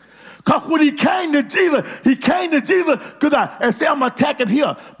 Because when he came to Jesus and said, I'm attacking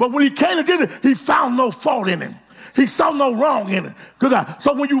here. But when he came to Jesus, he found no fault in him. He saw no wrong in it.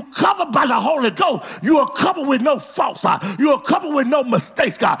 So when you covered by the Holy Ghost, you are covered with no faults. You are covered with no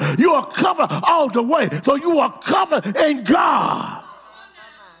mistakes, God. You are covered all the way. So you are covered in God.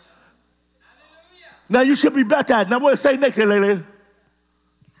 Now you should be baptized. Now what does it say next, lady?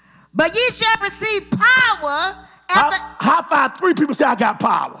 But ye shall receive power after... High five, 3 people say I got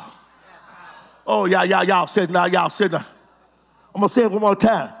power. Oh, y'all said now, y'all said now. I'm going to say it one more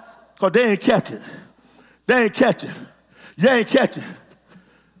time because they ain't catch it. They ain't catch it. You ain't catch it.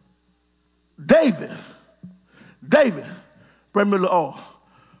 David, bring me a little oil.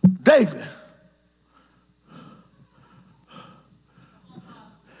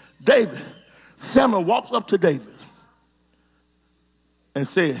 David, Samuel walks up to David and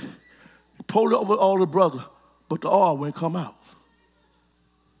said, he pulled over all the brothers, but the oil wouldn't come out.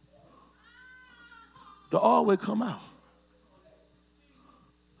 The oil wouldn't come out.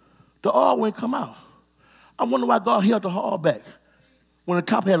 The oil wouldn't come out. I wonder why God held the oil back when the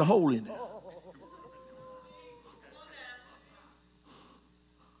top had a hole in it.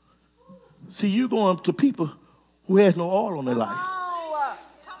 See, you going to people who has no oil on their life.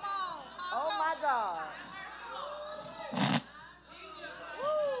 Come on. Oh, my God.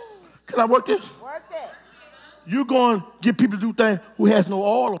 Can I work this? Work it. You going to get people to do things who has no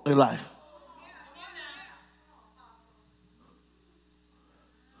oil on their life.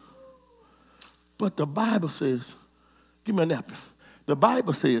 But the Bible says, give me a napkin. The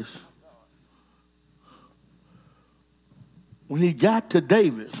Bible says, when he got to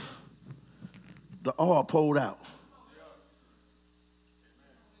David, the oil poured out.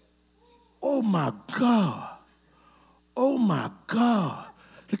 Oh, my God. Oh, my God.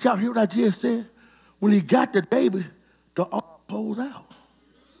 Did y'all hear what I just said? When he got to David, the oil poured out.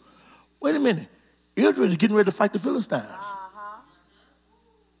 Wait a minute. Israel is getting ready to fight the Philistines.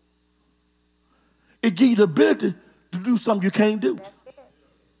 It gives you the ability to do something you can't do.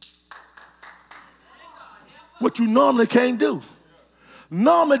 What you normally can't do.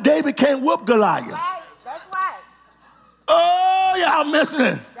 Normally, David can't whoop Goliath. Right, that's right. y'all missing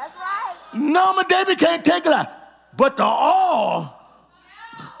it. That's right. No, David can't take it out. But the oil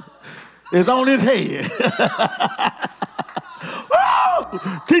is on his head.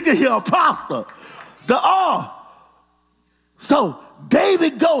 Teacher here, apostle. The oil. So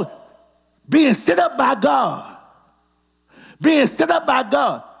David goes, being set up by God. Being set up by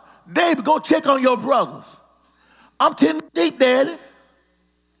God. David, go check on your brothers. I'm tending sheep, Daddy.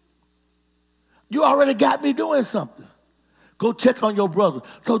 You already got me doing something. Go check on your brothers.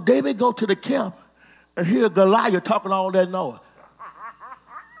 So David go to the camp and hear Goliath talking all that noise.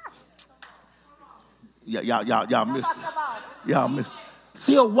 Y'all missed it. Y'all missed it.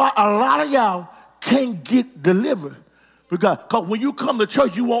 See, a lot of y'all can't get delivered. Because when you come to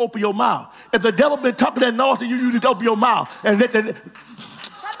church, you won't open your mouth. If the devil been talking that noise to you, you just open your mouth and let the... Come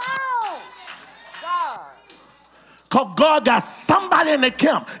on, God. Because God got somebody in the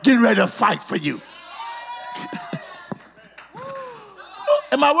camp getting ready to fight for you.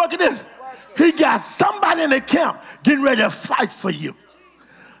 Am I working this? He got somebody in the camp getting ready to fight for you.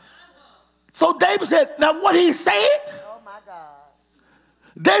 So David said, now what he said? Oh, my God.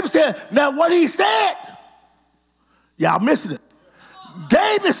 David said, now what he said? Y'all missing it.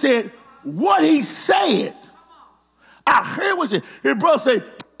 David said, what he said. I heard what his brother said,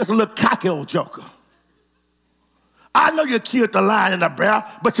 it's a little cocky old joker. I know you killed the lion and the bear,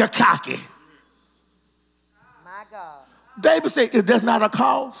 but you're cocky. My God. David said, if that's not a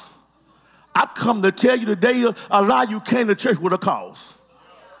cause, I come to tell you today, a lot of you came to church with a cause.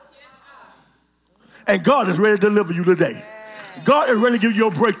 And God is ready to deliver you today. God is ready to give you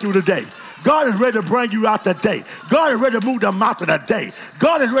a breakthrough today. God is ready to bring you out today. God is ready to move the mountain today.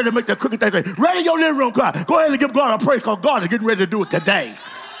 God is ready to make the crooked thing straight. Ready in your living room, God. Go ahead and give God a praise because God is getting ready to do it today.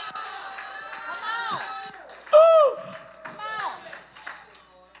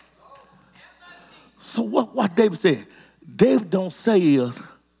 So what David said? David don't say is,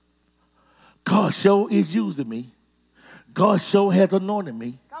 God sure is using me. God sure has anointed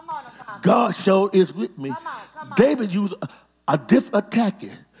me. God sure is with me. Come on. David used a different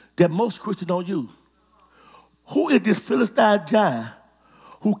tactic that most Christians don't use. Who is this Philistine giant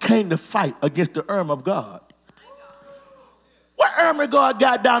who came to fight against the arm of God? What army God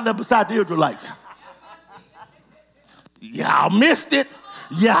got down there beside the Israelites? Y'all missed it.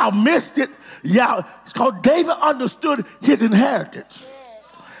 Y'all missed it. Y'all, because David understood his inheritance.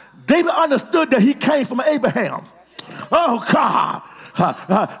 David understood that he came from Abraham. Oh, God.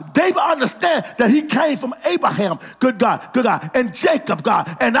 David understands that he came from Abraham, good God, and Jacob,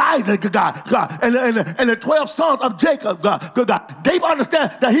 God, and Isaac, good God, and the 12 sons of Jacob, God, good God. David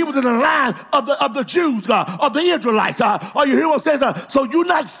understands that he was in the line of the Jews, God, of the Israelites. Are you hear what it says? So you're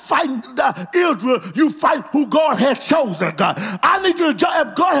not fighting Israel, you fight who God has chosen, God. I need you to jump,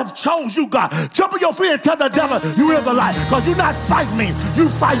 if God has chosen you, God, jump in your feet and tell the devil you Israelite, because you're not fighting me, you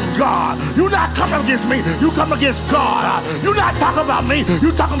fighting God. You're not coming against me, you come against God. You're not talking about me,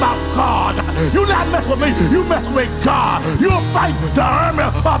 you talking about God. You not mess with me, you mess with God. You'll fight the army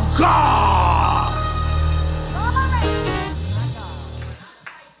of God.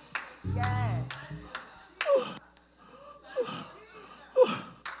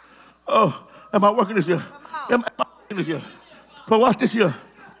 Oh, am I working this year? Am I working this year? But watch this year.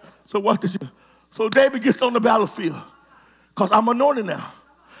 So watch this year. So David gets on the battlefield because I'm anointed now.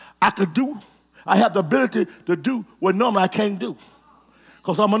 I have the ability to do what normally I can't do.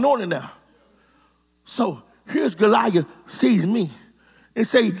 Because I'm anointed now. So here's Goliath sees me and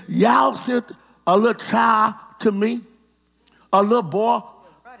say, y'all sent a little child to me, a little boy,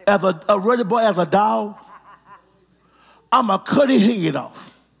 a ready boy as a dog. I'm going to cut his head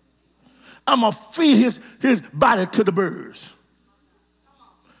off. I'm going to feed his body to the birds.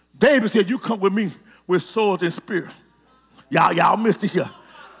 David said, you come with me with swords and spear. Y'all missed this here.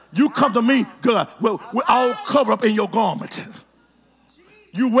 You come to me, God, we're all covered up in your garment.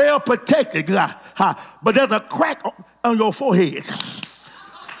 You well protected, God, but there's a crack on your forehead.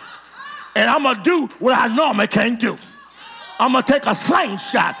 And I'm going to do what I normally can't do. I'm going to take a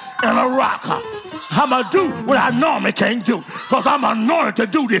slingshot and a rock. I'm going to do what I normally can't do because I'm anointed to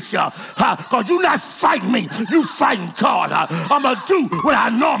do this, y'all. Because you're not fighting me. You fighting God. I'm going to do what I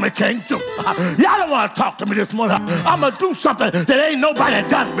normally can't do. Y'all don't want to talk to me this morning. I'm going to do something that ain't nobody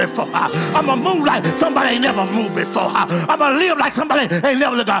done before. I'm going to move like somebody ain't never moved before. I'm going to live like somebody ain't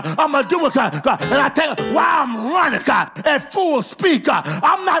never lived. I'm going to do what God. And I tell you, while I'm running, God, at full speed, God,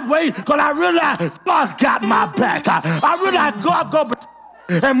 I'm not waiting because I realize God's got my back. I realize God go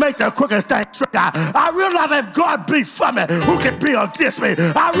and make the crooked thing straight. I realize if God be for me, who can be against me?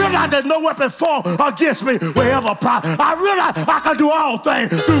 I realize there's no weapon formed against me wherever possible. I realize I can do all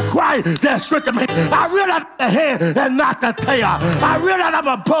things through Christ that strengthens me. I realize I'm the head and not the tail. I realize I'm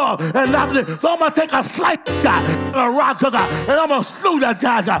above and not beneath. So I'm going to take a slight shot at a rock, and I'm going to slew that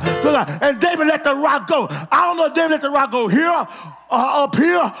giant. And David let the rock go. I don't know if David let the rock go here, up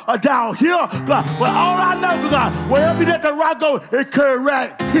here, or down here. But all I know, God, wherever you let the rock go, it carried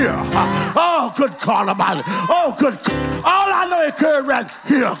right here. Oh, good call about it. Oh, good. All I know, it carried right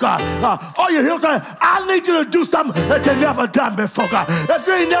here, God. Oh, you hear what I'm saying? I need you to do something that you never done before, God. If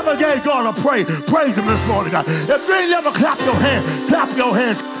you ain't never gave God a praise him this morning, God. If you ain't never clapped your hands, clap your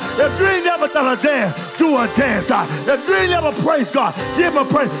hands. If you ain't never done a dance, do a dance, God. If you ain't never praised God, give him a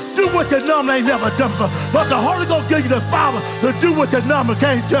praise. Do what you normally ain't never done before. But the Holy Ghost give you the power to do what you normally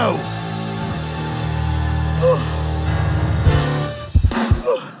can't do.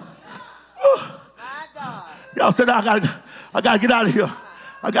 Y'all said, I gotta get out of here.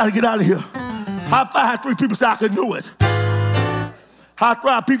 I gotta get out of here. High five 3 people say I can do it. High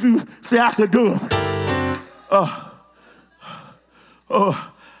five people say I can do it.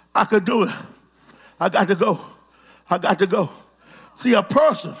 I could do it. I got to go. I got to go. See a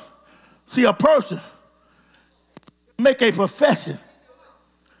person make a profession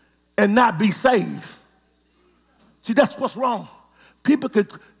and not be saved. See, that's what's wrong. People could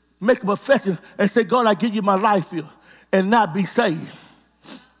make a profession and say, God, I give you my life here, and not be saved.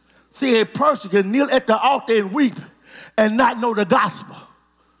 See, a person can kneel at the altar and weep and not know the gospel.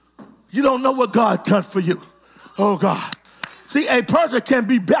 You don't know what God done for you. Oh, God. See, a person can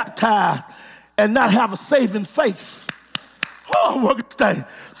be baptized and not have a saving faith. Oh, what thing.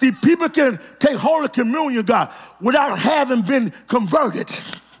 See, people can take Holy Communion, God, without having been converted.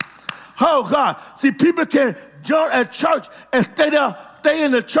 Oh, God. See, people can join a church and stay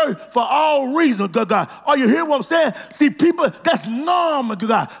in the church for all reasons, God. Oh, you hear what I'm saying? See, people, that's normal,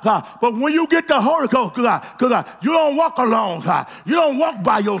 God. But when you get the Holy Ghost, God, you don't walk alone, God. You don't walk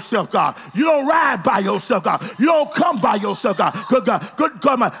by yourself, God. You don't ride by yourself, God. You don't come by yourself, God. Good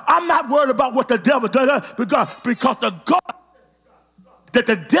God, man. I'm not worried about what the devil does because the God that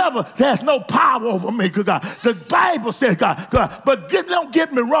the devil has no power over me, God. The Bible says, God. But don't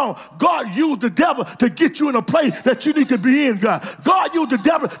get me wrong. God used the devil to get you in a place that you need to be in, God. God used the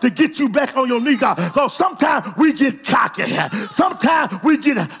devil to get you back on your knees, God. Because sometimes we get cocky. Sometimes we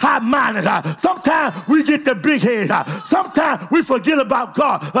get high-minded. Sometimes we get the big head. Sometimes we forget about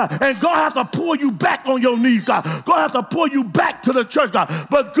God. And God has to pull you back on your knees, God. God has to pull you back to the church, God.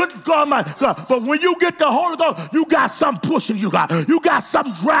 But good God, my God. But when you get the Holy Ghost, you got something pushing you, God. You got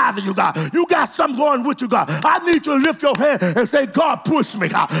something driving you, God. You got something going with you, God. I need you to lift your hand and say, God, push me,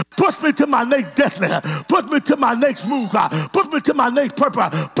 God. Push me to my next destiny. Push me to my next move, God. Push me to my next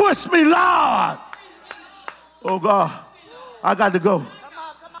purpose. Push me, Lord. Oh, God. I got to go.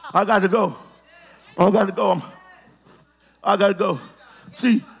 I got to go. I got to go. I got to go.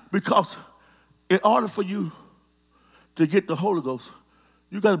 See, because in order for you to get the Holy Ghost,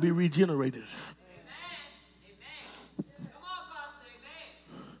 you got to be regenerated.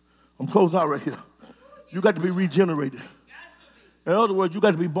 I'm closing out right here. You got to be regenerated. In other words, you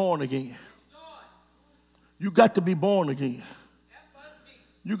got to be born again. You got to be born again.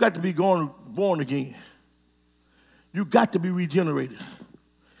 You got to be born again. You got to be regenerated.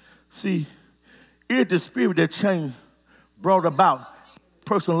 See, it's the spirit that change brought about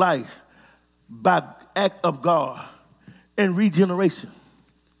person's life by act of God and regeneration.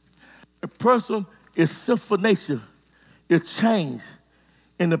 A person is sinful nature is changed,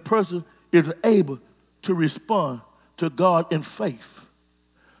 and the person is able to respond to God in faith.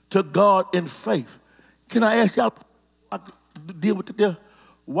 To God in faith. Can I ask y'all, I deal with it there?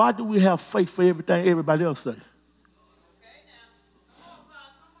 Why do we have faith for everything everybody else say?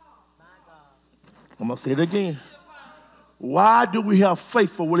 I'm going to say it again. Why do we have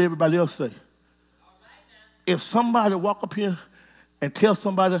faith for what everybody else say? If somebody walk up here and tell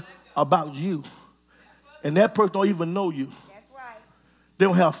somebody about you, and that person don't even know you, they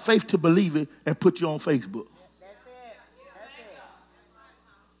don't have faith to believe it and put you on Facebook.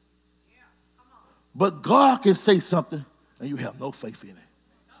 But God can say something and you have no faith in it.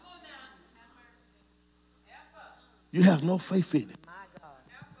 You have no faith in it.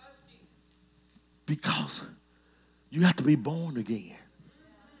 Because you have to be born again.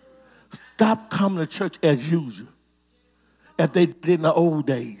 Stop coming to church as usual, as they did in the old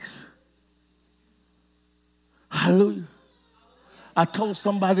days. Hallelujah. I told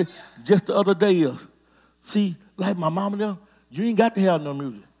somebody just the other day, see, like my mama and them, you ain't got to have no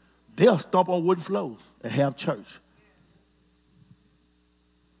music. They'll stomp on wooden floors and have church.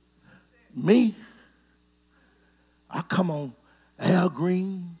 Me, I come on Al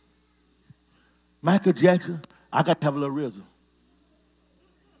Green, Michael Jackson, I got to have a little rhythm.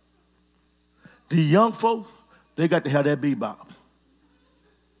 The young folks, they got to have that bebop.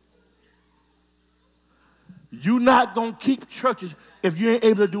 You're not going to keep churches if you ain't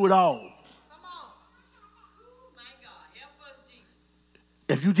able to do it all. Come on. My God, help us, Jesus.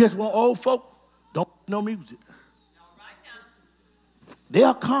 If you just want old folk, don't no music. All right now.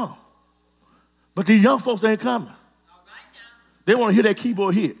 They'll come. But these young folks ain't coming. All right now. They want to hear that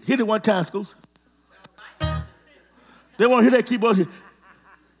keyboard hit. Hit it one time, Scoots. All right now. They want to hear that keyboard hit.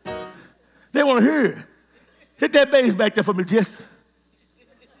 They want to hear it. Hit that bass back there for me, Jess.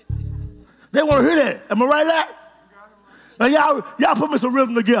 They want to hear that. Am I right, lad? Now, y'all put me some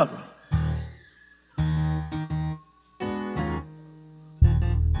rhythm together.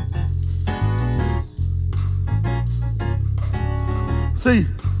 See,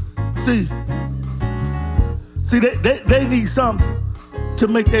 they need something to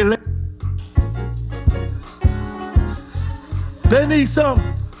make their leg. They need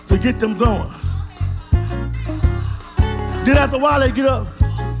something to get them going. Then after a while they get up.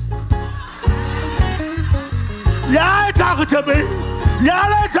 Y'all ain't talking to me.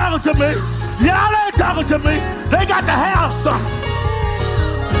 Y'all ain't talking to me. Y'all ain't talking to me. They got to have something.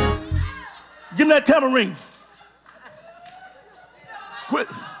 Give me that tambourine. Quit.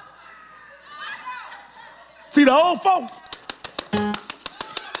 See the old folks.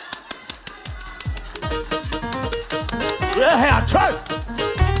 They'll have church.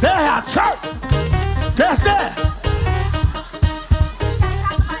 They'll have church. That's that.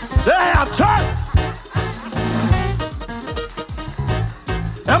 They'll have church.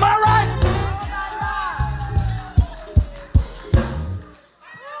 Am I right?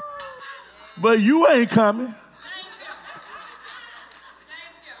 But you ain't coming.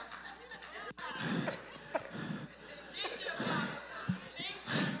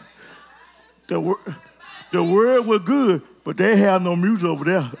 The word was good, but they have no music over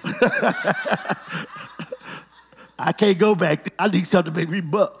there. I can't go back there. I need something to make me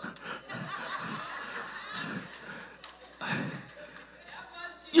buck.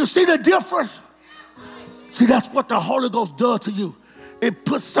 You see the difference? See, that's what the Holy Ghost does to you. It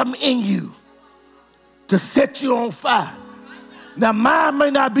puts something in you to set you on fire. Now, mine may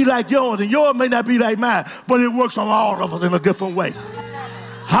not be like yours, and yours may not be like mine, but it works on all of us in a different way.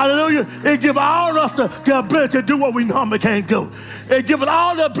 Hallelujah. It gives all of us the ability to do what we normally can't do. It gives us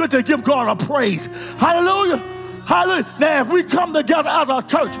all the ability to give God a praise. Hallelujah. Hallelujah. Now, if we come together as a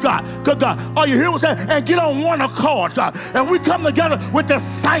church, God, are you hearing what I'm saying? And get on one accord, God. And we come together with the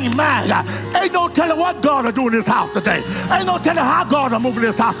same mind, God. Ain't no telling what God will do in this house today. Ain't no telling how God will move in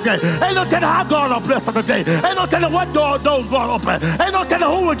this house today. Ain't no telling how God will bless us today. Ain't no telling what doors God will open. Ain't no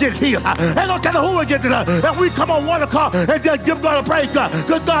telling who will get healed. Ain't no telling who will get delivered. If we come on one accord and just give God a praise, God.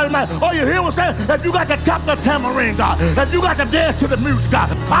 Good God, man. Are you hearing what I'm saying? If you got to tap the tambourine, God. If you got to dance to the music,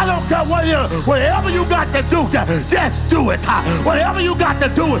 God. I don't care what it is. Whatever you got to do, God. Just do it. Whatever you got to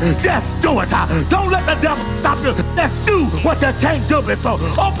do, just do it. Don't let the devil stop you. Just do what you can't do before.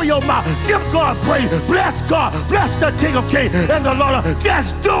 Open your mouth. Give God praise. Bless God. Bless the King of Kings and the Lord.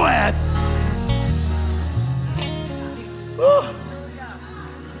 Just do it.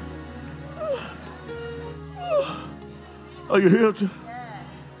 Are you here?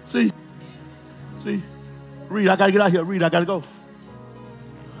 See? Read. I got to get out here. Read. I got to go.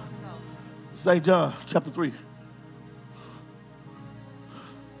 St. John, chapter 3.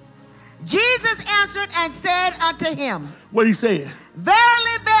 Jesus answered and said unto him, What he said?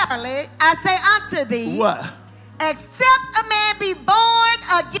 Verily, verily, I say unto thee, What? Except a man be born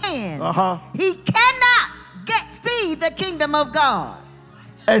again, he cannot see the kingdom of God.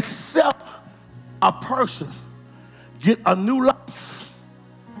 Except a person get a new life,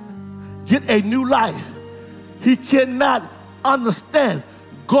 he cannot understand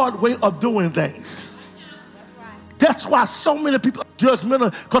God's way of doing things. That's why so many people are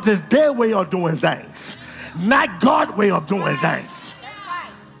judgmental, because it's their way of doing things, not God's way of doing things.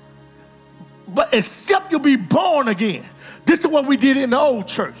 But except you be born again. This is what we did in the old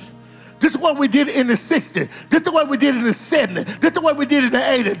church. This is what we did in the 60s. This is what we did in the 70s. This is what we did in the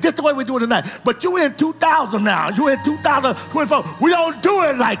 80s. This is what we do in the 90s. But you in 2000 now. You in 2024. We don't do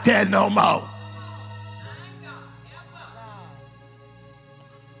it like that no more.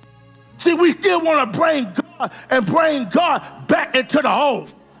 See, we still want to bring God back into the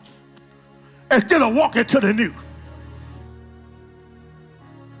old instead of walking to the new.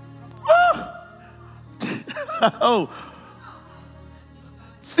 Oh.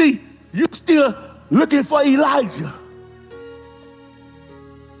 See, you still looking for Elijah.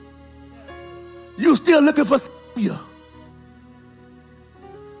 You still looking for Savior.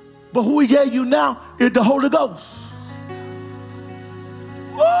 But who he gave you now is the Holy Ghost.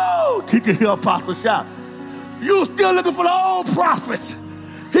 Whoa! Teacher here, Apostle shout. You still looking for the old prophets.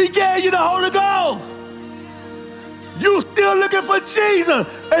 He gave you the Holy Ghost. You still looking for Jesus.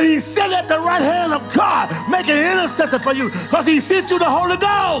 And he sat at the right hand of God, making intercession for you, because he sent you the Holy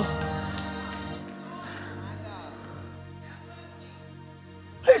Ghost.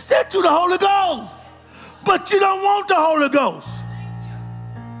 He sent you the Holy Ghost. But you don't want the Holy Ghost.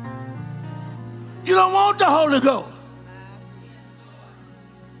 You don't want the Holy Ghost.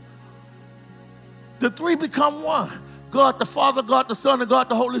 The three become one. God the Father, God the Son, and God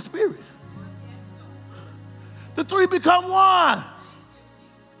the Holy Spirit. The three become one.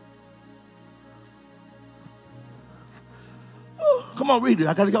 Oh, come on, read it.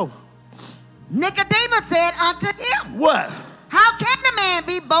 I got to go. Nicodemus said unto him, What? how can a man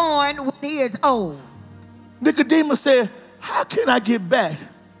be born when he is old? Nicodemus said, how can I get back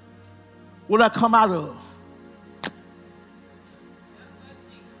what I come out of?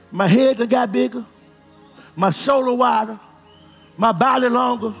 My head done got bigger. My shoulder wider. My body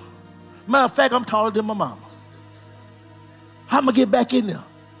longer. Matter of fact, I'm taller than my mama. How am I get back in there?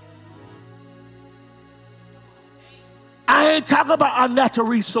 I ain't talking about a natural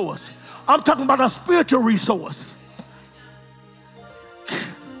resource. I'm talking about a spiritual resource.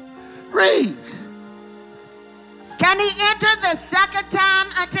 Read. Can he enter the second time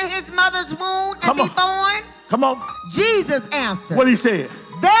into his mother's womb and be born? Come on. Jesus answered. What he said?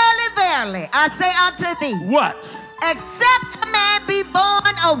 Verily, verily, I say unto thee. What? Except a man be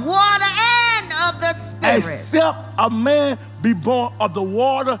born of water and of the Spirit. Except a man be born of the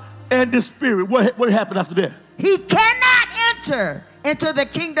water and the Spirit. What happened after that? He cannot enter into the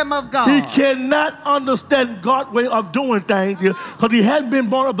kingdom of God. He cannot understand God's way of doing things because he hadn't been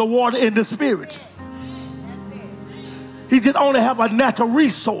born of the water and the Spirit. He just only have a natural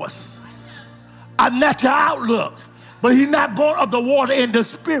resource, a natural outlook, but he's not born of the water and the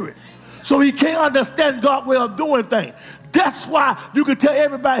Spirit. So he can't understand God's way of doing things. That's why you can tell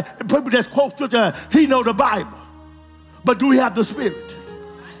everybody, people that quote scripture, he know the Bible. But do he have the Spirit?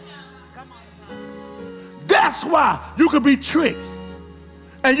 That's why you can be tricked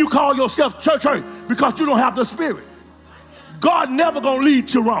and you call yourself church because you don't have the Spirit. God never gonna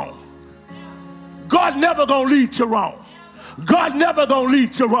lead you wrong. God never gonna lead you wrong. God never gonna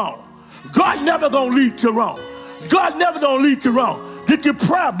lead you wrong. God never gonna lead you wrong. God never gonna lead you wrong. Did you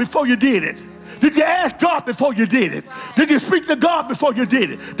pray before you did it? Did you ask God before you did it? Did you speak to God before you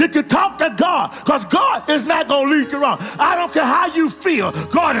did it? Did you talk to God? Because God is not going to lead you wrong. I don't care how you feel,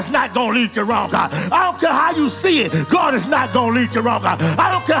 God is not going to lead you wrong, God. I don't care how you see it, God is not going to lead you wrong, God.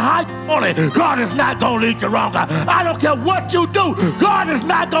 I don't care how you want it, God is not going to lead you wrong, God. I don't care what you do, God is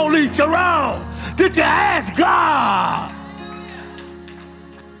not going to lead you wrong. Did you ask God?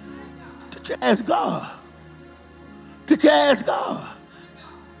 Did you ask God? Did you ask God?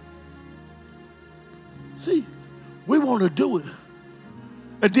 See, we want to do it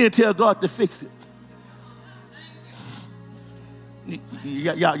and then tell God to fix it.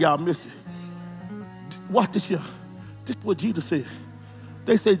 Y'all missed it. Watch this here. This is what Jesus said.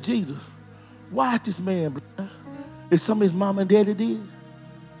 They said, Jesus, why is this man blind? Is something his mom and daddy did?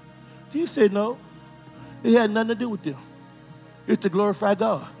 Jesus said, no. It had nothing to do with them. It's to glorify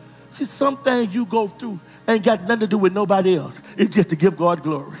God. See, some things you go through ain't got nothing to do with nobody else. It's just to give God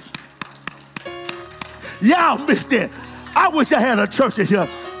glory. Y'all missed it. I wish I had a church in here.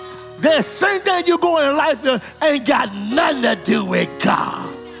 The same thing you go in life here ain't got nothing to do with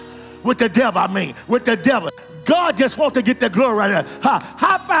God. With the devil, I mean. With the devil. God just wants to get the glory out of it.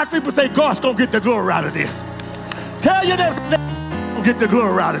 High five people say God's going to get the glory out of this. Tell you that going to get the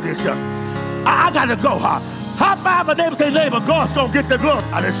glory out of this. I got to go. High five a neighbor, say, neighbor, God's going to get the glory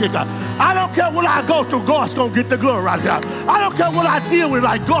out of this shit. I don't care what I go through, God's going to get the glory out of here. I don't care what I deal with,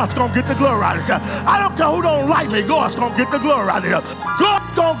 like God's going to get the glory out of here. I don't care who don't like me, God's going to get the glory out of here.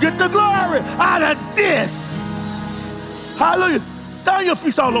 God's going to get the glory out of this. Hallelujah. Turn your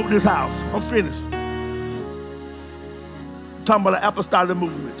feet all over this house. I'm finished. I'm talking about the apostolic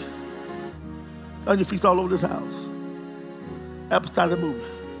movement. Turn your feet all over this house. Apostolic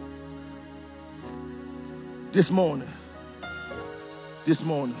movement. This morning,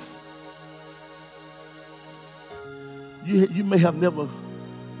 you may have never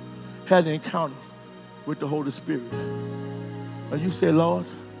had an encounter with the Holy Spirit. And you say, Lord,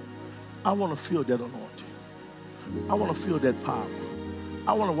 I want to feel that anointing. I want to feel that power.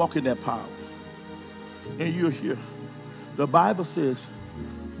 I want to walk in that power. And you're here. The Bible says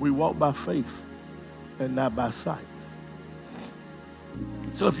we walk by faith and not by sight.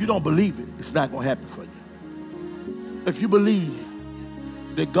 So if you don't believe it, it's not going to happen for you. If you believe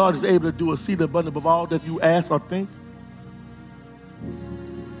that God is able to do exceeding abundant above all that you ask or think,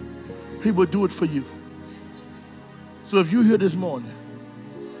 he will do it for you. So if you're here this morning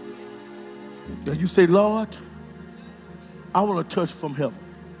and you say, Lord, I want to touch from heaven.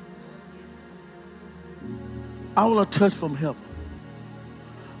 I want to touch from heaven.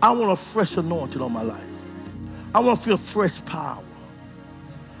 I want a fresh anointing on my life. I want to feel fresh power.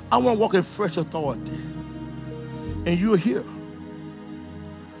 I want to walk in fresh authority. And you're here.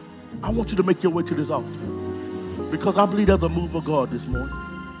 I want you to make your way to this altar, because I believe there's a move of God this morning.